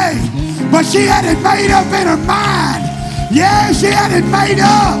the way, but she had it made up in her mind. Yeah, she had it made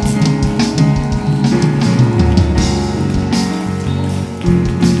up.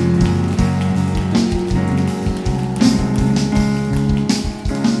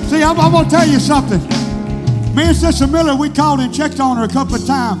 See, I'm going to tell you something. Me and Sister Miller, we called and checked on her a couple of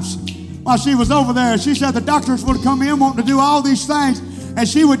times while she was over there. She said the doctors would come in wanting to do all these things, and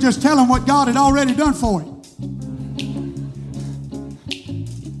she would just tell them what God had already done for him.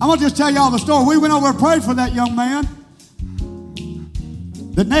 I'm going to just tell y'all the story. We went over and prayed for that young man.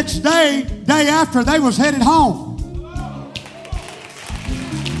 The next day after, they was headed home.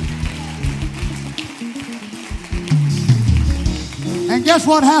 And guess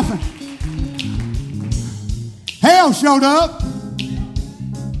what happened? Hell showed up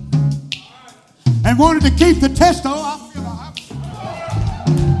and wanted to keep the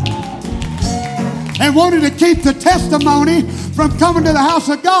testimony from coming to the house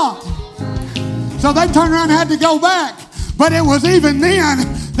of God. So they turned around and had to go back. But it was even then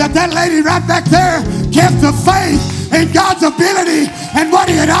that lady right back there kept the faith in God's ability and what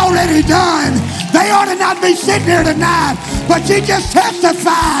he had already done. They ought to not be sitting here tonight, but she just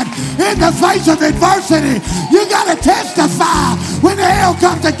testified in the face of adversity. You got to testify when the hell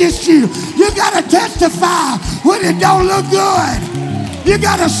comes against you. You got to testify when it don't look good. You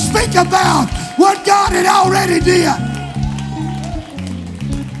got to speak about what God had already did.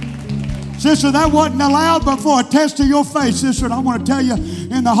 Sister, that wasn't allowed but for a test of your faith, sister. And I want to tell you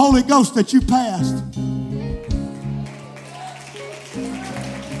in the Holy Ghost that you passed.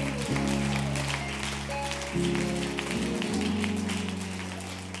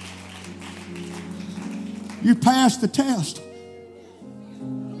 You passed the test.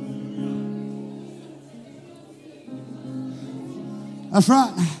 That's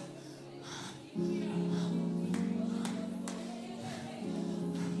right.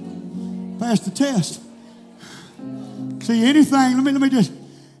 Passed the test. See, anything, let me just,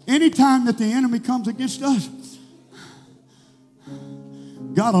 anytime that the enemy comes against us,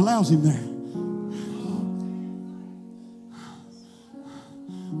 God allows him there.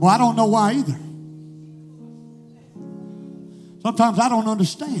 Well, I don't know why either. Sometimes I don't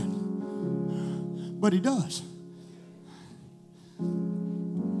understand, but he does.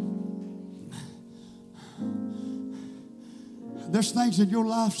 There's things in your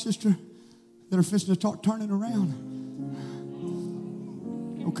life, sister, that are fixing to start turning around.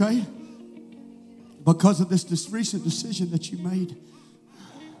 Okay? Because of this recent decision that you made.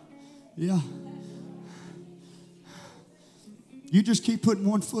 Yeah. You just keep putting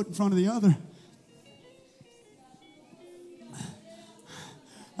one foot in front of the other.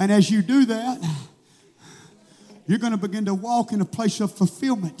 And as you do that, you're going to begin to walk in a place of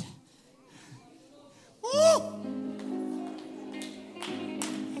fulfillment. Woo!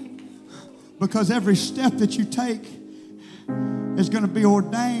 Because every step that you take is going to be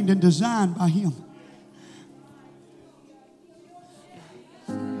ordained and designed by Him.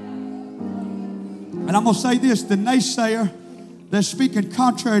 And I'm going to say this, the naysayer that's speaking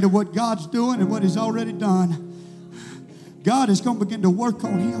contrary to what God's doing and what He's already done, God is going to begin to work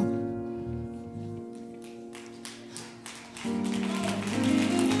on him.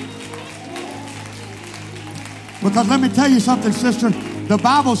 Because let me tell you something, sister. The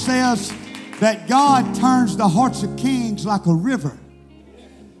Bible says that God turns the hearts of kings like a river.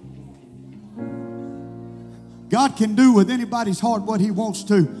 God can do with anybody's heart what He wants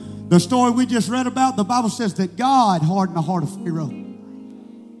to. The story we just read about, the Bible says that God hardened the heart of Pharaoh.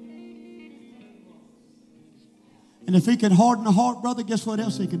 And if He can harden the heart, brother, guess what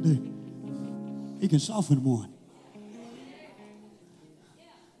else He can do? He can soften one.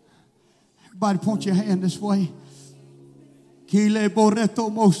 Everybody point your hand this way. Kile boreto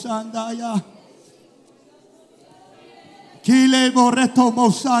mosandaya. Kile boreto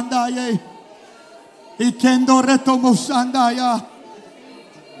mosandaya. Ikendo reto mosandaya.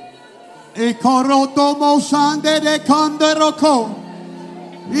 Ikoroto mosande de kanderoko.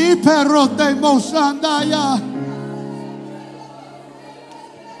 Iperote mosandaya.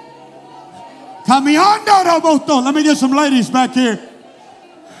 Let me get some ladies back here.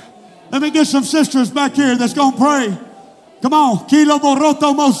 Let me get some sisters back here that's going to pray. Come on. Kilo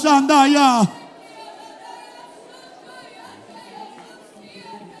boroto mosandaya.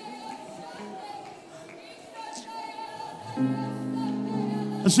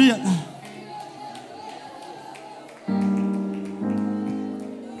 Let's see it.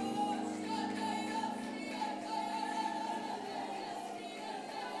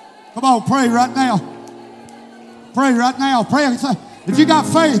 Come on, pray right now. Pray right now. Pray. If you got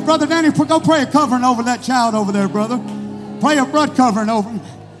faith, Brother Danny, go pray a covering over that child over there, brother. Pray a blood covering over him.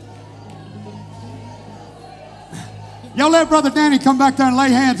 Y'all let Brother Danny come back there and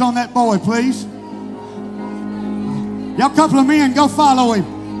lay hands on that boy, please. Y'all couple of men, go follow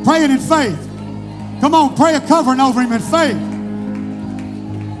him. Pray it in faith. Come on, pray a covering over him in faith.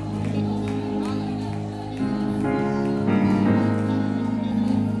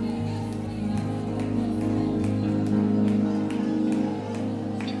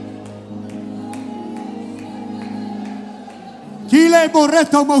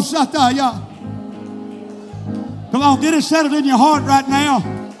 Come on, get it settled in your heart right now.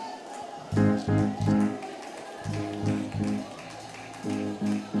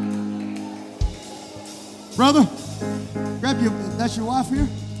 Brother, that's your wife here?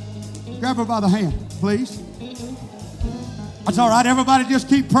 Grab her by the hand, please. That's all right. Everybody just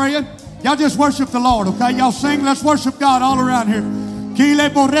keep praying. Y'all just worship the Lord, okay? Y'all sing. Let's worship God all around here. Kile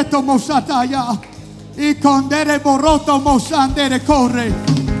boreto mosataya. I condere boroto mosandere corre.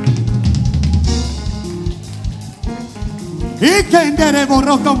 I kendere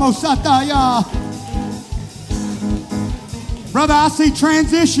boroto mosataya. Brother, I see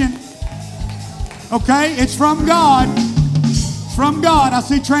transition. Okay, it's from God. It's from God. I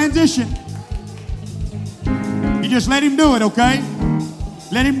see transition. You just let Him do it, okay?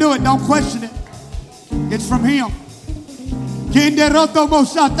 Let Him do it. Don't question it. It's from Him. Kinderoto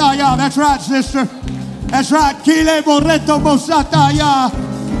mosataya. That's right, sister. That's right. Kile boreto mosataya.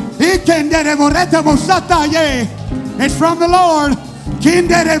 Ikendere boreto mosataya. It's from the Lord.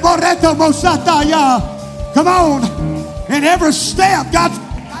 Kindere boreto mosataya. Come on. And every step, God,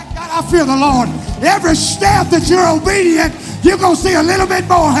 I feel the Lord. Every step that you're obedient, you're going to see a little bit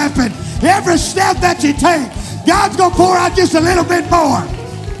more happen. Every step that you take, God's going to pour out just a little bit more.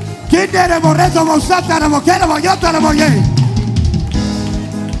 Kindere boreto mosataya. Mokere boyota boye.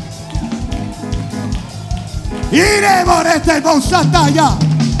 Ire borete mosataya.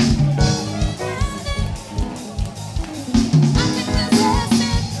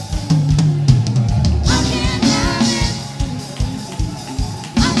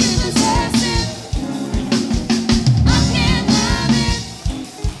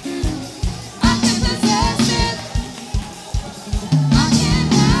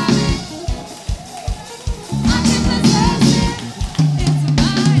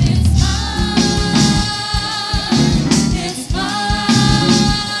 It's mine.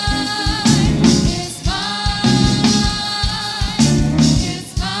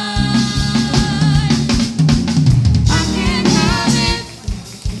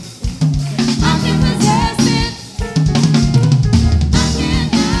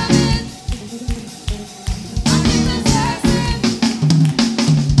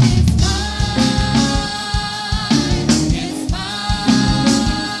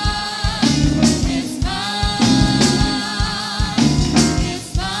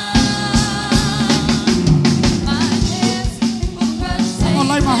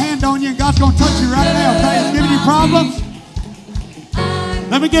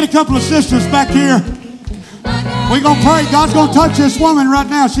 Let me get a couple of sisters back here. We're going to pray. God's going to touch this woman right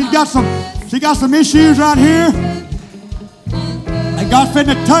now. She got some issues right here. And God's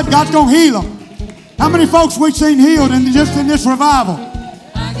finna touch. God's going to heal them. How many folks we've seen healed just in this revival?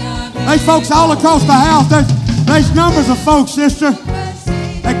 There's folks all across the house. There's numbers of folks, sister,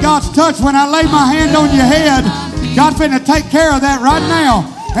 that God's touched. When I lay my hand on your head, God's finna take care of that right now.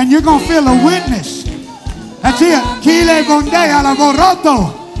 And you're going to feel a witness. That's it. Kile bonde ala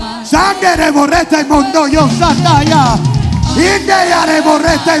boroto. Sangere borrete mondo yo sataya. Inde ale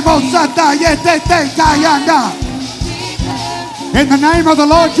borrete mo sataya te kayanda. In the name of the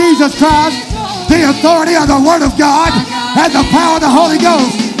Lord Jesus Christ, the authority of the Word of God and the power of the Holy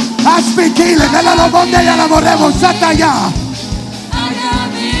Ghost, I speak healing.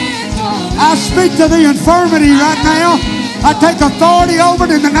 I speak to the infirmity right now. I take authority over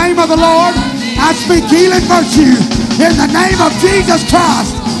it in the name of the Lord. I speak healing virtue in the name of Jesus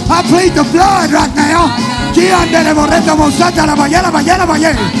Christ. I plead the blood right now.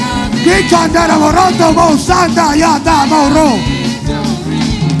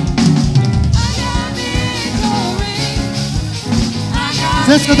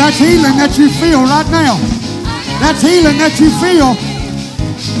 Sister, that's healing that you feel right now. That's healing that you feel.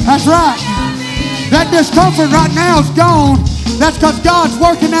 That's right. That discomfort right now is gone. That's because God's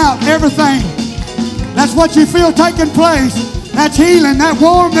working out everything. That's what you feel taking place. That's healing. That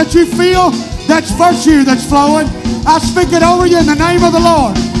warm that you feel, that's virtue that's flowing. I speak it over you in the name of the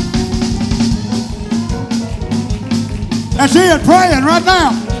Lord. That's it, praying right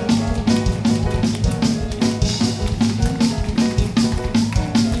now.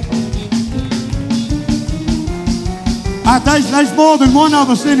 There's more than one of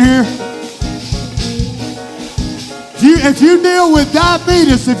us in here. If you deal with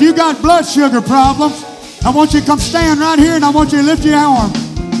diabetes, if you got blood sugar problems, I want you to come stand right here and I want you to lift your arm.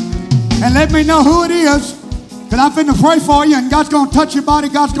 And let me know who it is, because I'm finna pray for you and God's going to touch your body.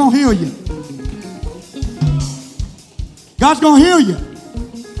 God's going to heal you. God's going to heal you.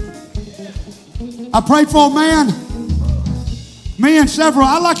 I prayed for a man. Me and several,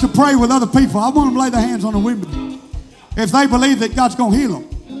 I like to pray with other people. I want them to lay their hands on them with me if they believe that God's going to heal them.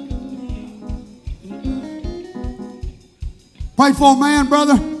 Prayed for a man,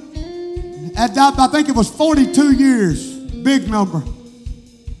 brother. I think it was 42 years. Big number.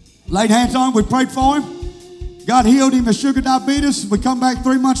 Laid hands on him. We prayed for him. God healed him of sugar diabetes. We come back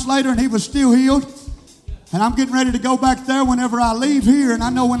 3 months later and he was still healed. And I'm getting ready to go back there whenever I leave here. And I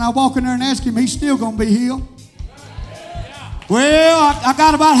know when I walk in there and ask him, he's still going to be healed. Well, I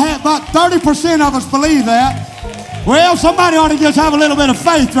got about 30% of us believe that. Well, somebody ought to just have a little bit of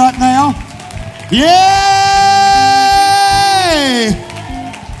faith right now. Yay!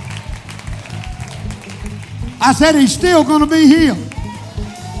 I said he's still going to be healed.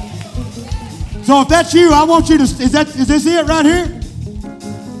 So if that's you, I want you to, is this it right here?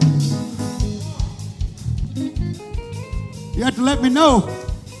 You have to let me know.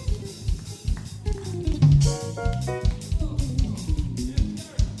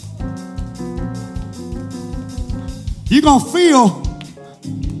 You're going to feel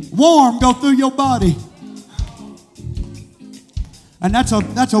warm go through your body. And that's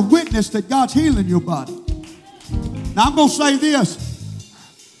a witness that God's healing your body. Now I'm going to say this.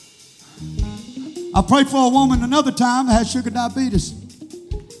 I prayed for a woman another time that had sugar diabetes.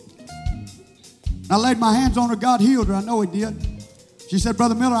 I laid my hands on her. God healed her. I know he did. She said,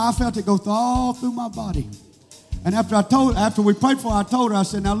 Brother Miller, I felt it go all through my body. And after we prayed for her, I told her, I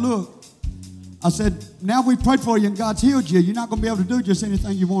said, now look, I said, now we prayed for you and God's healed you. You're not going to be able to do just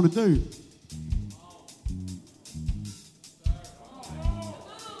anything you want to do.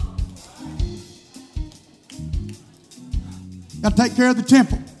 Got to take care of the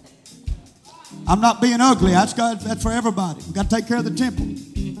temple. I'm not being ugly. That's for everybody. We've got to take care of the temple.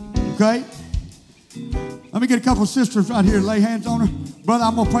 Okay? Let me get a couple of sisters right here. Lay hands on her. Brother,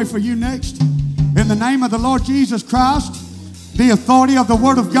 I'm going to pray for you next. In the name of the Lord Jesus Christ, the authority of the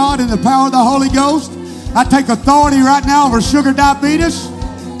Word of God and the power of the Holy Ghost, I take authority right now over sugar diabetes.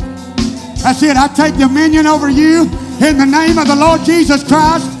 That's it. I take dominion over you in the name of the Lord Jesus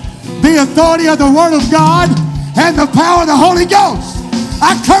Christ, the authority of the Word of God and the power of the Holy Ghost.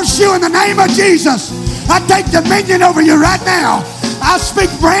 I curse you in the name of Jesus. I take dominion over you right now. I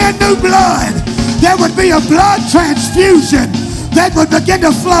speak brand new blood. There would be a blood transfusion that would begin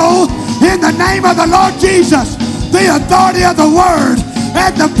to flow in the name of the Lord Jesus, the authority of the Word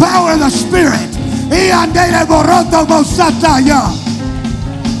and the power of the Spirit. In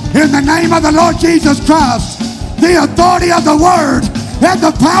the name of the Lord Jesus Christ, the authority of the Word and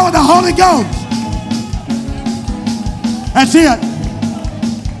the power of the Holy Ghost. That's it.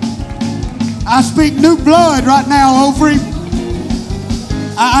 I speak new blood right now over him.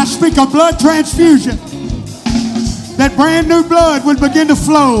 I speak a blood transfusion. That brand new blood would begin to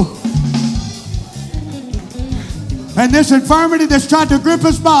flow. And this infirmity that's tried to grip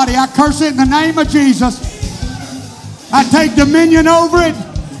his body, I curse it in the name of Jesus. I take dominion over it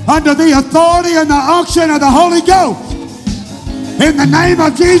under the authority and the unction of the Holy Ghost. In the name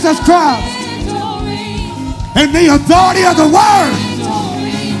of Jesus Christ. In the authority of the Word.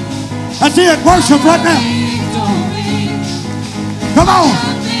 That's it. Worship right now. Come on.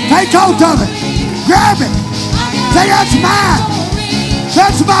 Take hold of it. Grab it. Say, that's mine.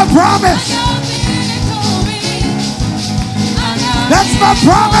 That's my promise. That's my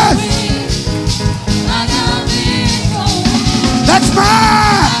promise. That's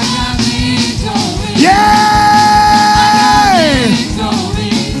mine. Yay!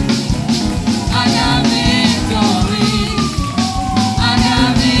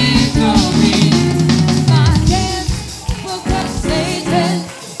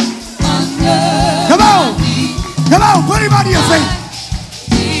 Come on, put him on your feet.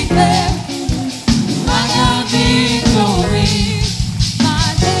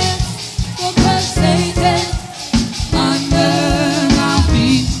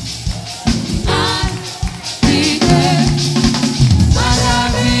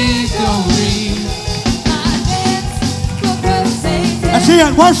 That's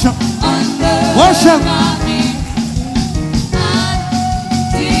it, worship. Worship.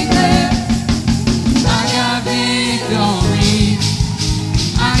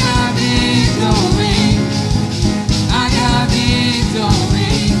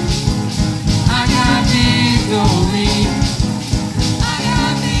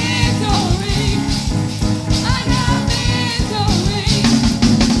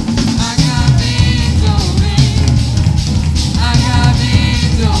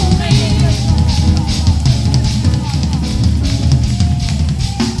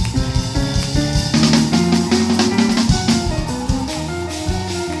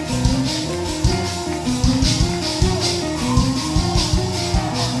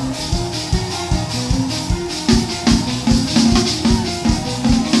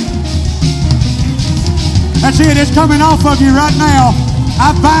 That's it. It's coming off of you right now.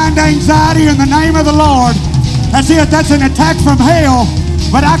 I bind anxiety in the name of the Lord. That's it. That's an attack from hell.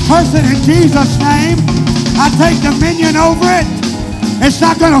 But I curse it in Jesus' name. I take dominion over it. It's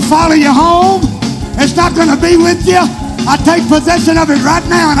not going to follow you home. It's not going to be with you. I take possession of it right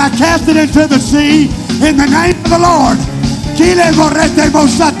now and I cast it into the sea in the name of the Lord.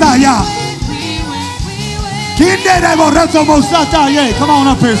 Come on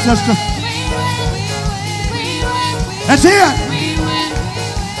up here, sister. That's it.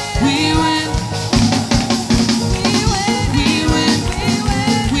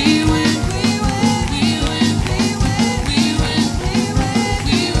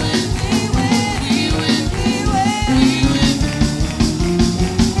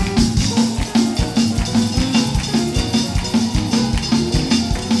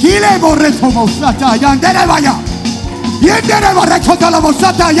 Kile borreto mosata yandere vaya. Yandere borreto la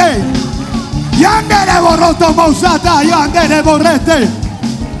mosata ye. Yandere borroto mosata yandere borrete.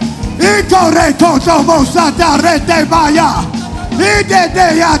 Incorreto to mosata rete vaya.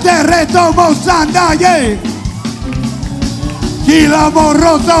 Idete ya dereto mosanda ye. Kila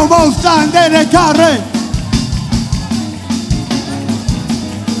borroto mosandere carre.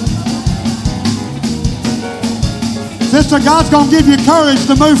 Sister, God's going to give you courage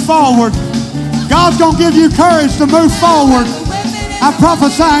to move forward. God's going to give you courage to move forward. I'm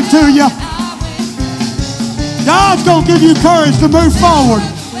prophesying to you. God's going to give you courage to move forward.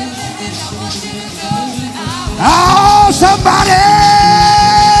 Oh, somebody!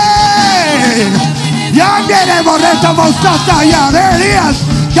 There it is.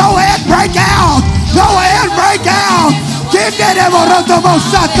 Go ahead, break out. Go ahead, break out.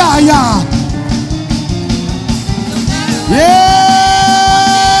 Yay!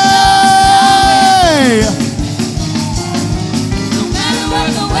 No matter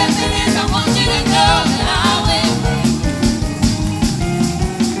what the weapon is, I want you to know that I win.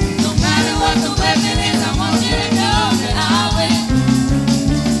 No matter what the weapon is, I want you to know that I win.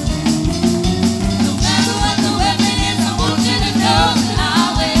 No matter what the weapon is, I want you to know that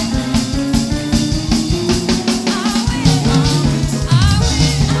I win. I win.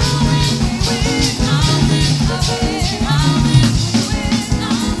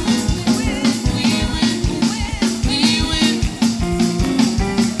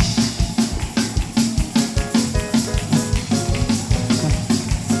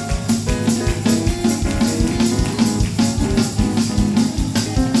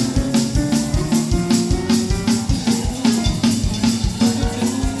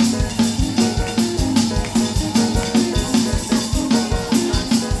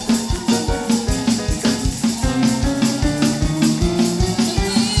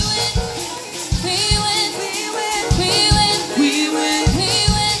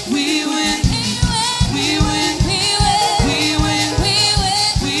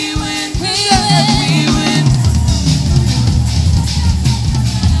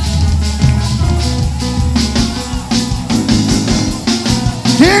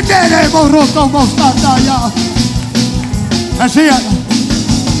 That's it.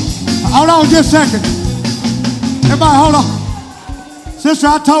 Hold on just a second. Everybody hold on. Sister,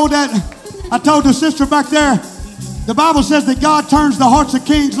 I told the sister back there, the Bible says that God turns the hearts of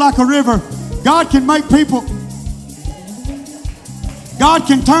kings like a river. God can make people, God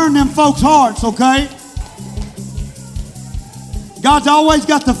can turn them folks' hearts, okay? God's always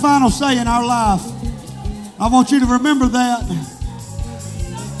got the final say in our life. I want you to remember that.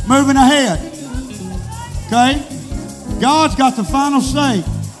 Moving ahead. Okay? God's got the final say.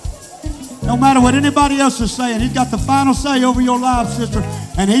 No matter what anybody else is saying, He's got the final say over your life, sister.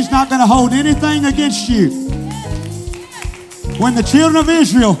 And He's not going to hold anything against you. When the children of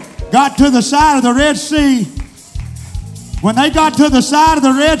Israel got to the side of the Red Sea, when they got to the side of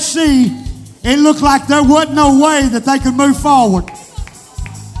the Red Sea, it looked like there wasn't no way that they could move forward.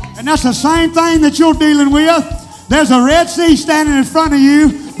 And that's the same thing that you're dealing with. There's a Red Sea standing in front of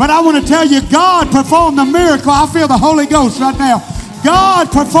you, but I want to tell you, God performed the miracle. I feel the Holy Ghost right now.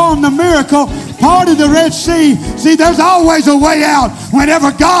 God performed the miracle, parted the Red Sea. See, there's always a way out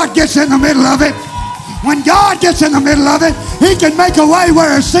whenever God gets in the middle of it. When God gets in the middle of it, He can make a way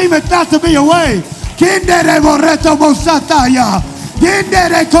where it seemeth not to be a way.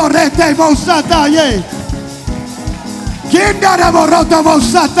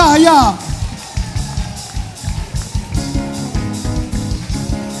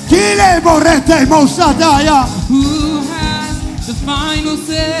 Who has the final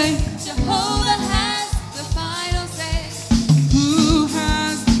say? Jehovah has the final say. Who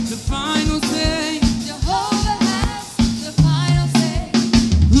has the final say? Jehovah has the final say.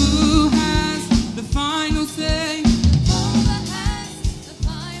 Who has the final say? Jehovah has the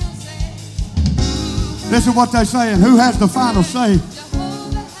final say. Listen what they're saying. Who has the final say?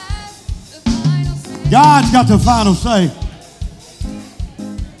 Jehovah has the final say. God's got the final say.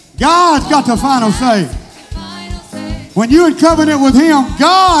 God's got the final say. When you're in covenant with Him,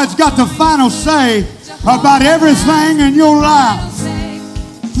 God's got the final say about everything in your life.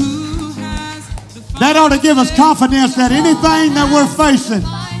 That ought to give us confidence that anything that we're facing,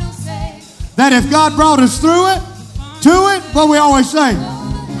 that if God brought us through it, to it, what we always say.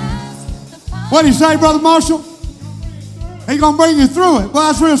 What do you say, Brother Marshall? He's going to bring you through it. Well,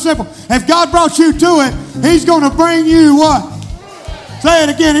 that's real simple. If God brought you to it, He's going to bring you what? Say it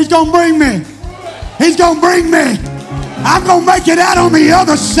again. He's going to bring me. He's going to bring me. I'm going to make it out on the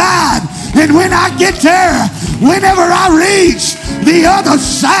other side. And when I get there, whenever I reach the other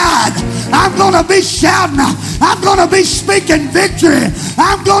side, I'm going to be shouting. I'm going to be speaking victory.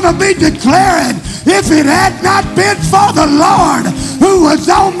 I'm going to be declaring, if it had not been for the Lord who was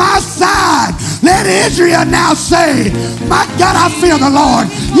on my side, let Israel now say, my God, I feel the Lord.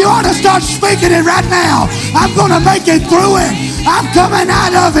 You ought to start speaking it right now. I'm going to make it through it. I'm coming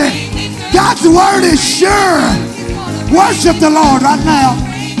out of it. God's word is sure. Worship the Lord right now.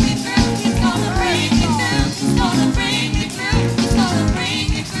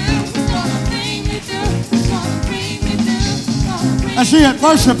 That's it.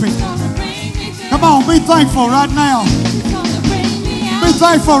 Worship Him. Come on, be thankful right now. Be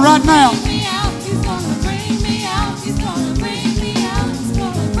thankful right now.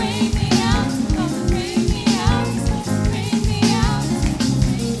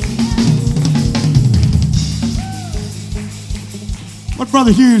 What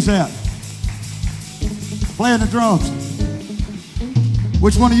Brother Hughes at? Playing the drums.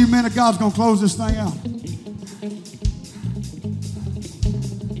 Which one of you men of God's going to close this thing out?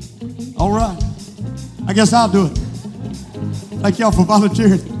 All right. I guess I'll do it. Thank y'all for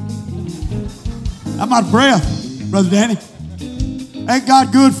volunteering. I'm out of breath, Brother Danny. Ain't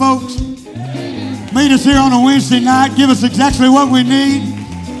God good, folks? Meet us here on a Wednesday night. Give us exactly what we need.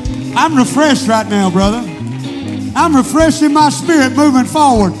 I'm refreshed right now, brother. I'm refreshed in my spirit moving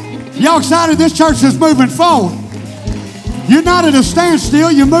forward. Y'all excited? This church is moving forward. You're not at a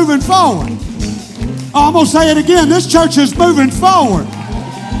standstill. You're moving forward. Oh, I'm going to say it again. This church is moving forward.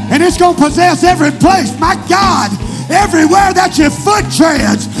 And it's going to possess every place. My God, everywhere that your foot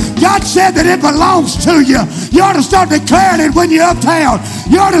treads, God said that it belongs to you. You ought to start declaring it when you're uptown.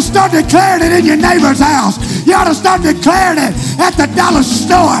 You ought to start declaring it in your neighbor's house. You ought to start declaring it at the dollar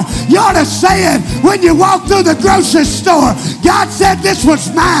store. You ought to say it when you walk through the grocery store. God said this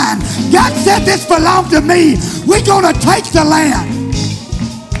was mine. God said this belonged to me. We're going to take the land.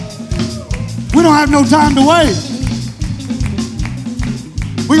 We don't have no time to wait.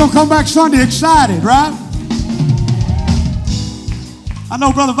 We're going to come back Sunday excited, right? I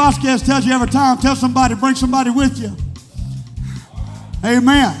know Brother Vasquez tells you every time, tell somebody, bring somebody with you.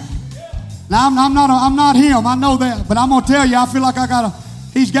 Amen. Now, I'm not him. I know that. But I'm going to tell you, I feel like I got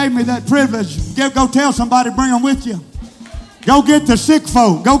He's gave me that privilege. Go tell somebody, bring them with you. Go get the sick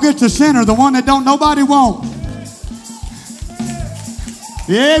folk. Go get the sinner, the one that don't nobody want.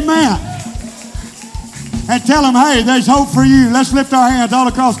 Amen. And tell them, hey, there's hope for you. Let's lift our hands all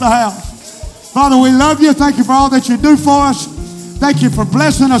across the house. Father, we love you. Thank you for all that you do for us. Thank you for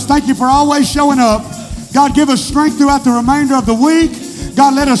blessing us. Thank you for always showing up. God, give us strength throughout the remainder of the week.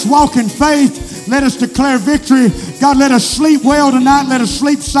 God, let us walk in faith. Let us declare victory. God, let us sleep well tonight. Let us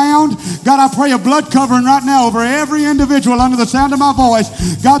sleep sound. God, I pray a blood covering right now over every individual under the sound of my voice.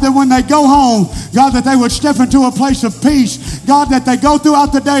 God, that when they go home, God, that they would step into a place of peace. God, that they go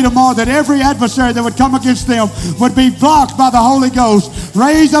throughout the day tomorrow, that every adversary that would come against them would be blocked by the Holy Ghost.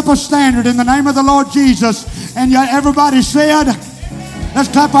 Raise up a standard in the name of the Lord Jesus. And yet everybody said, let's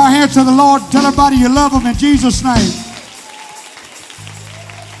clap our hands to the Lord. Tell everybody you love them in Jesus' name.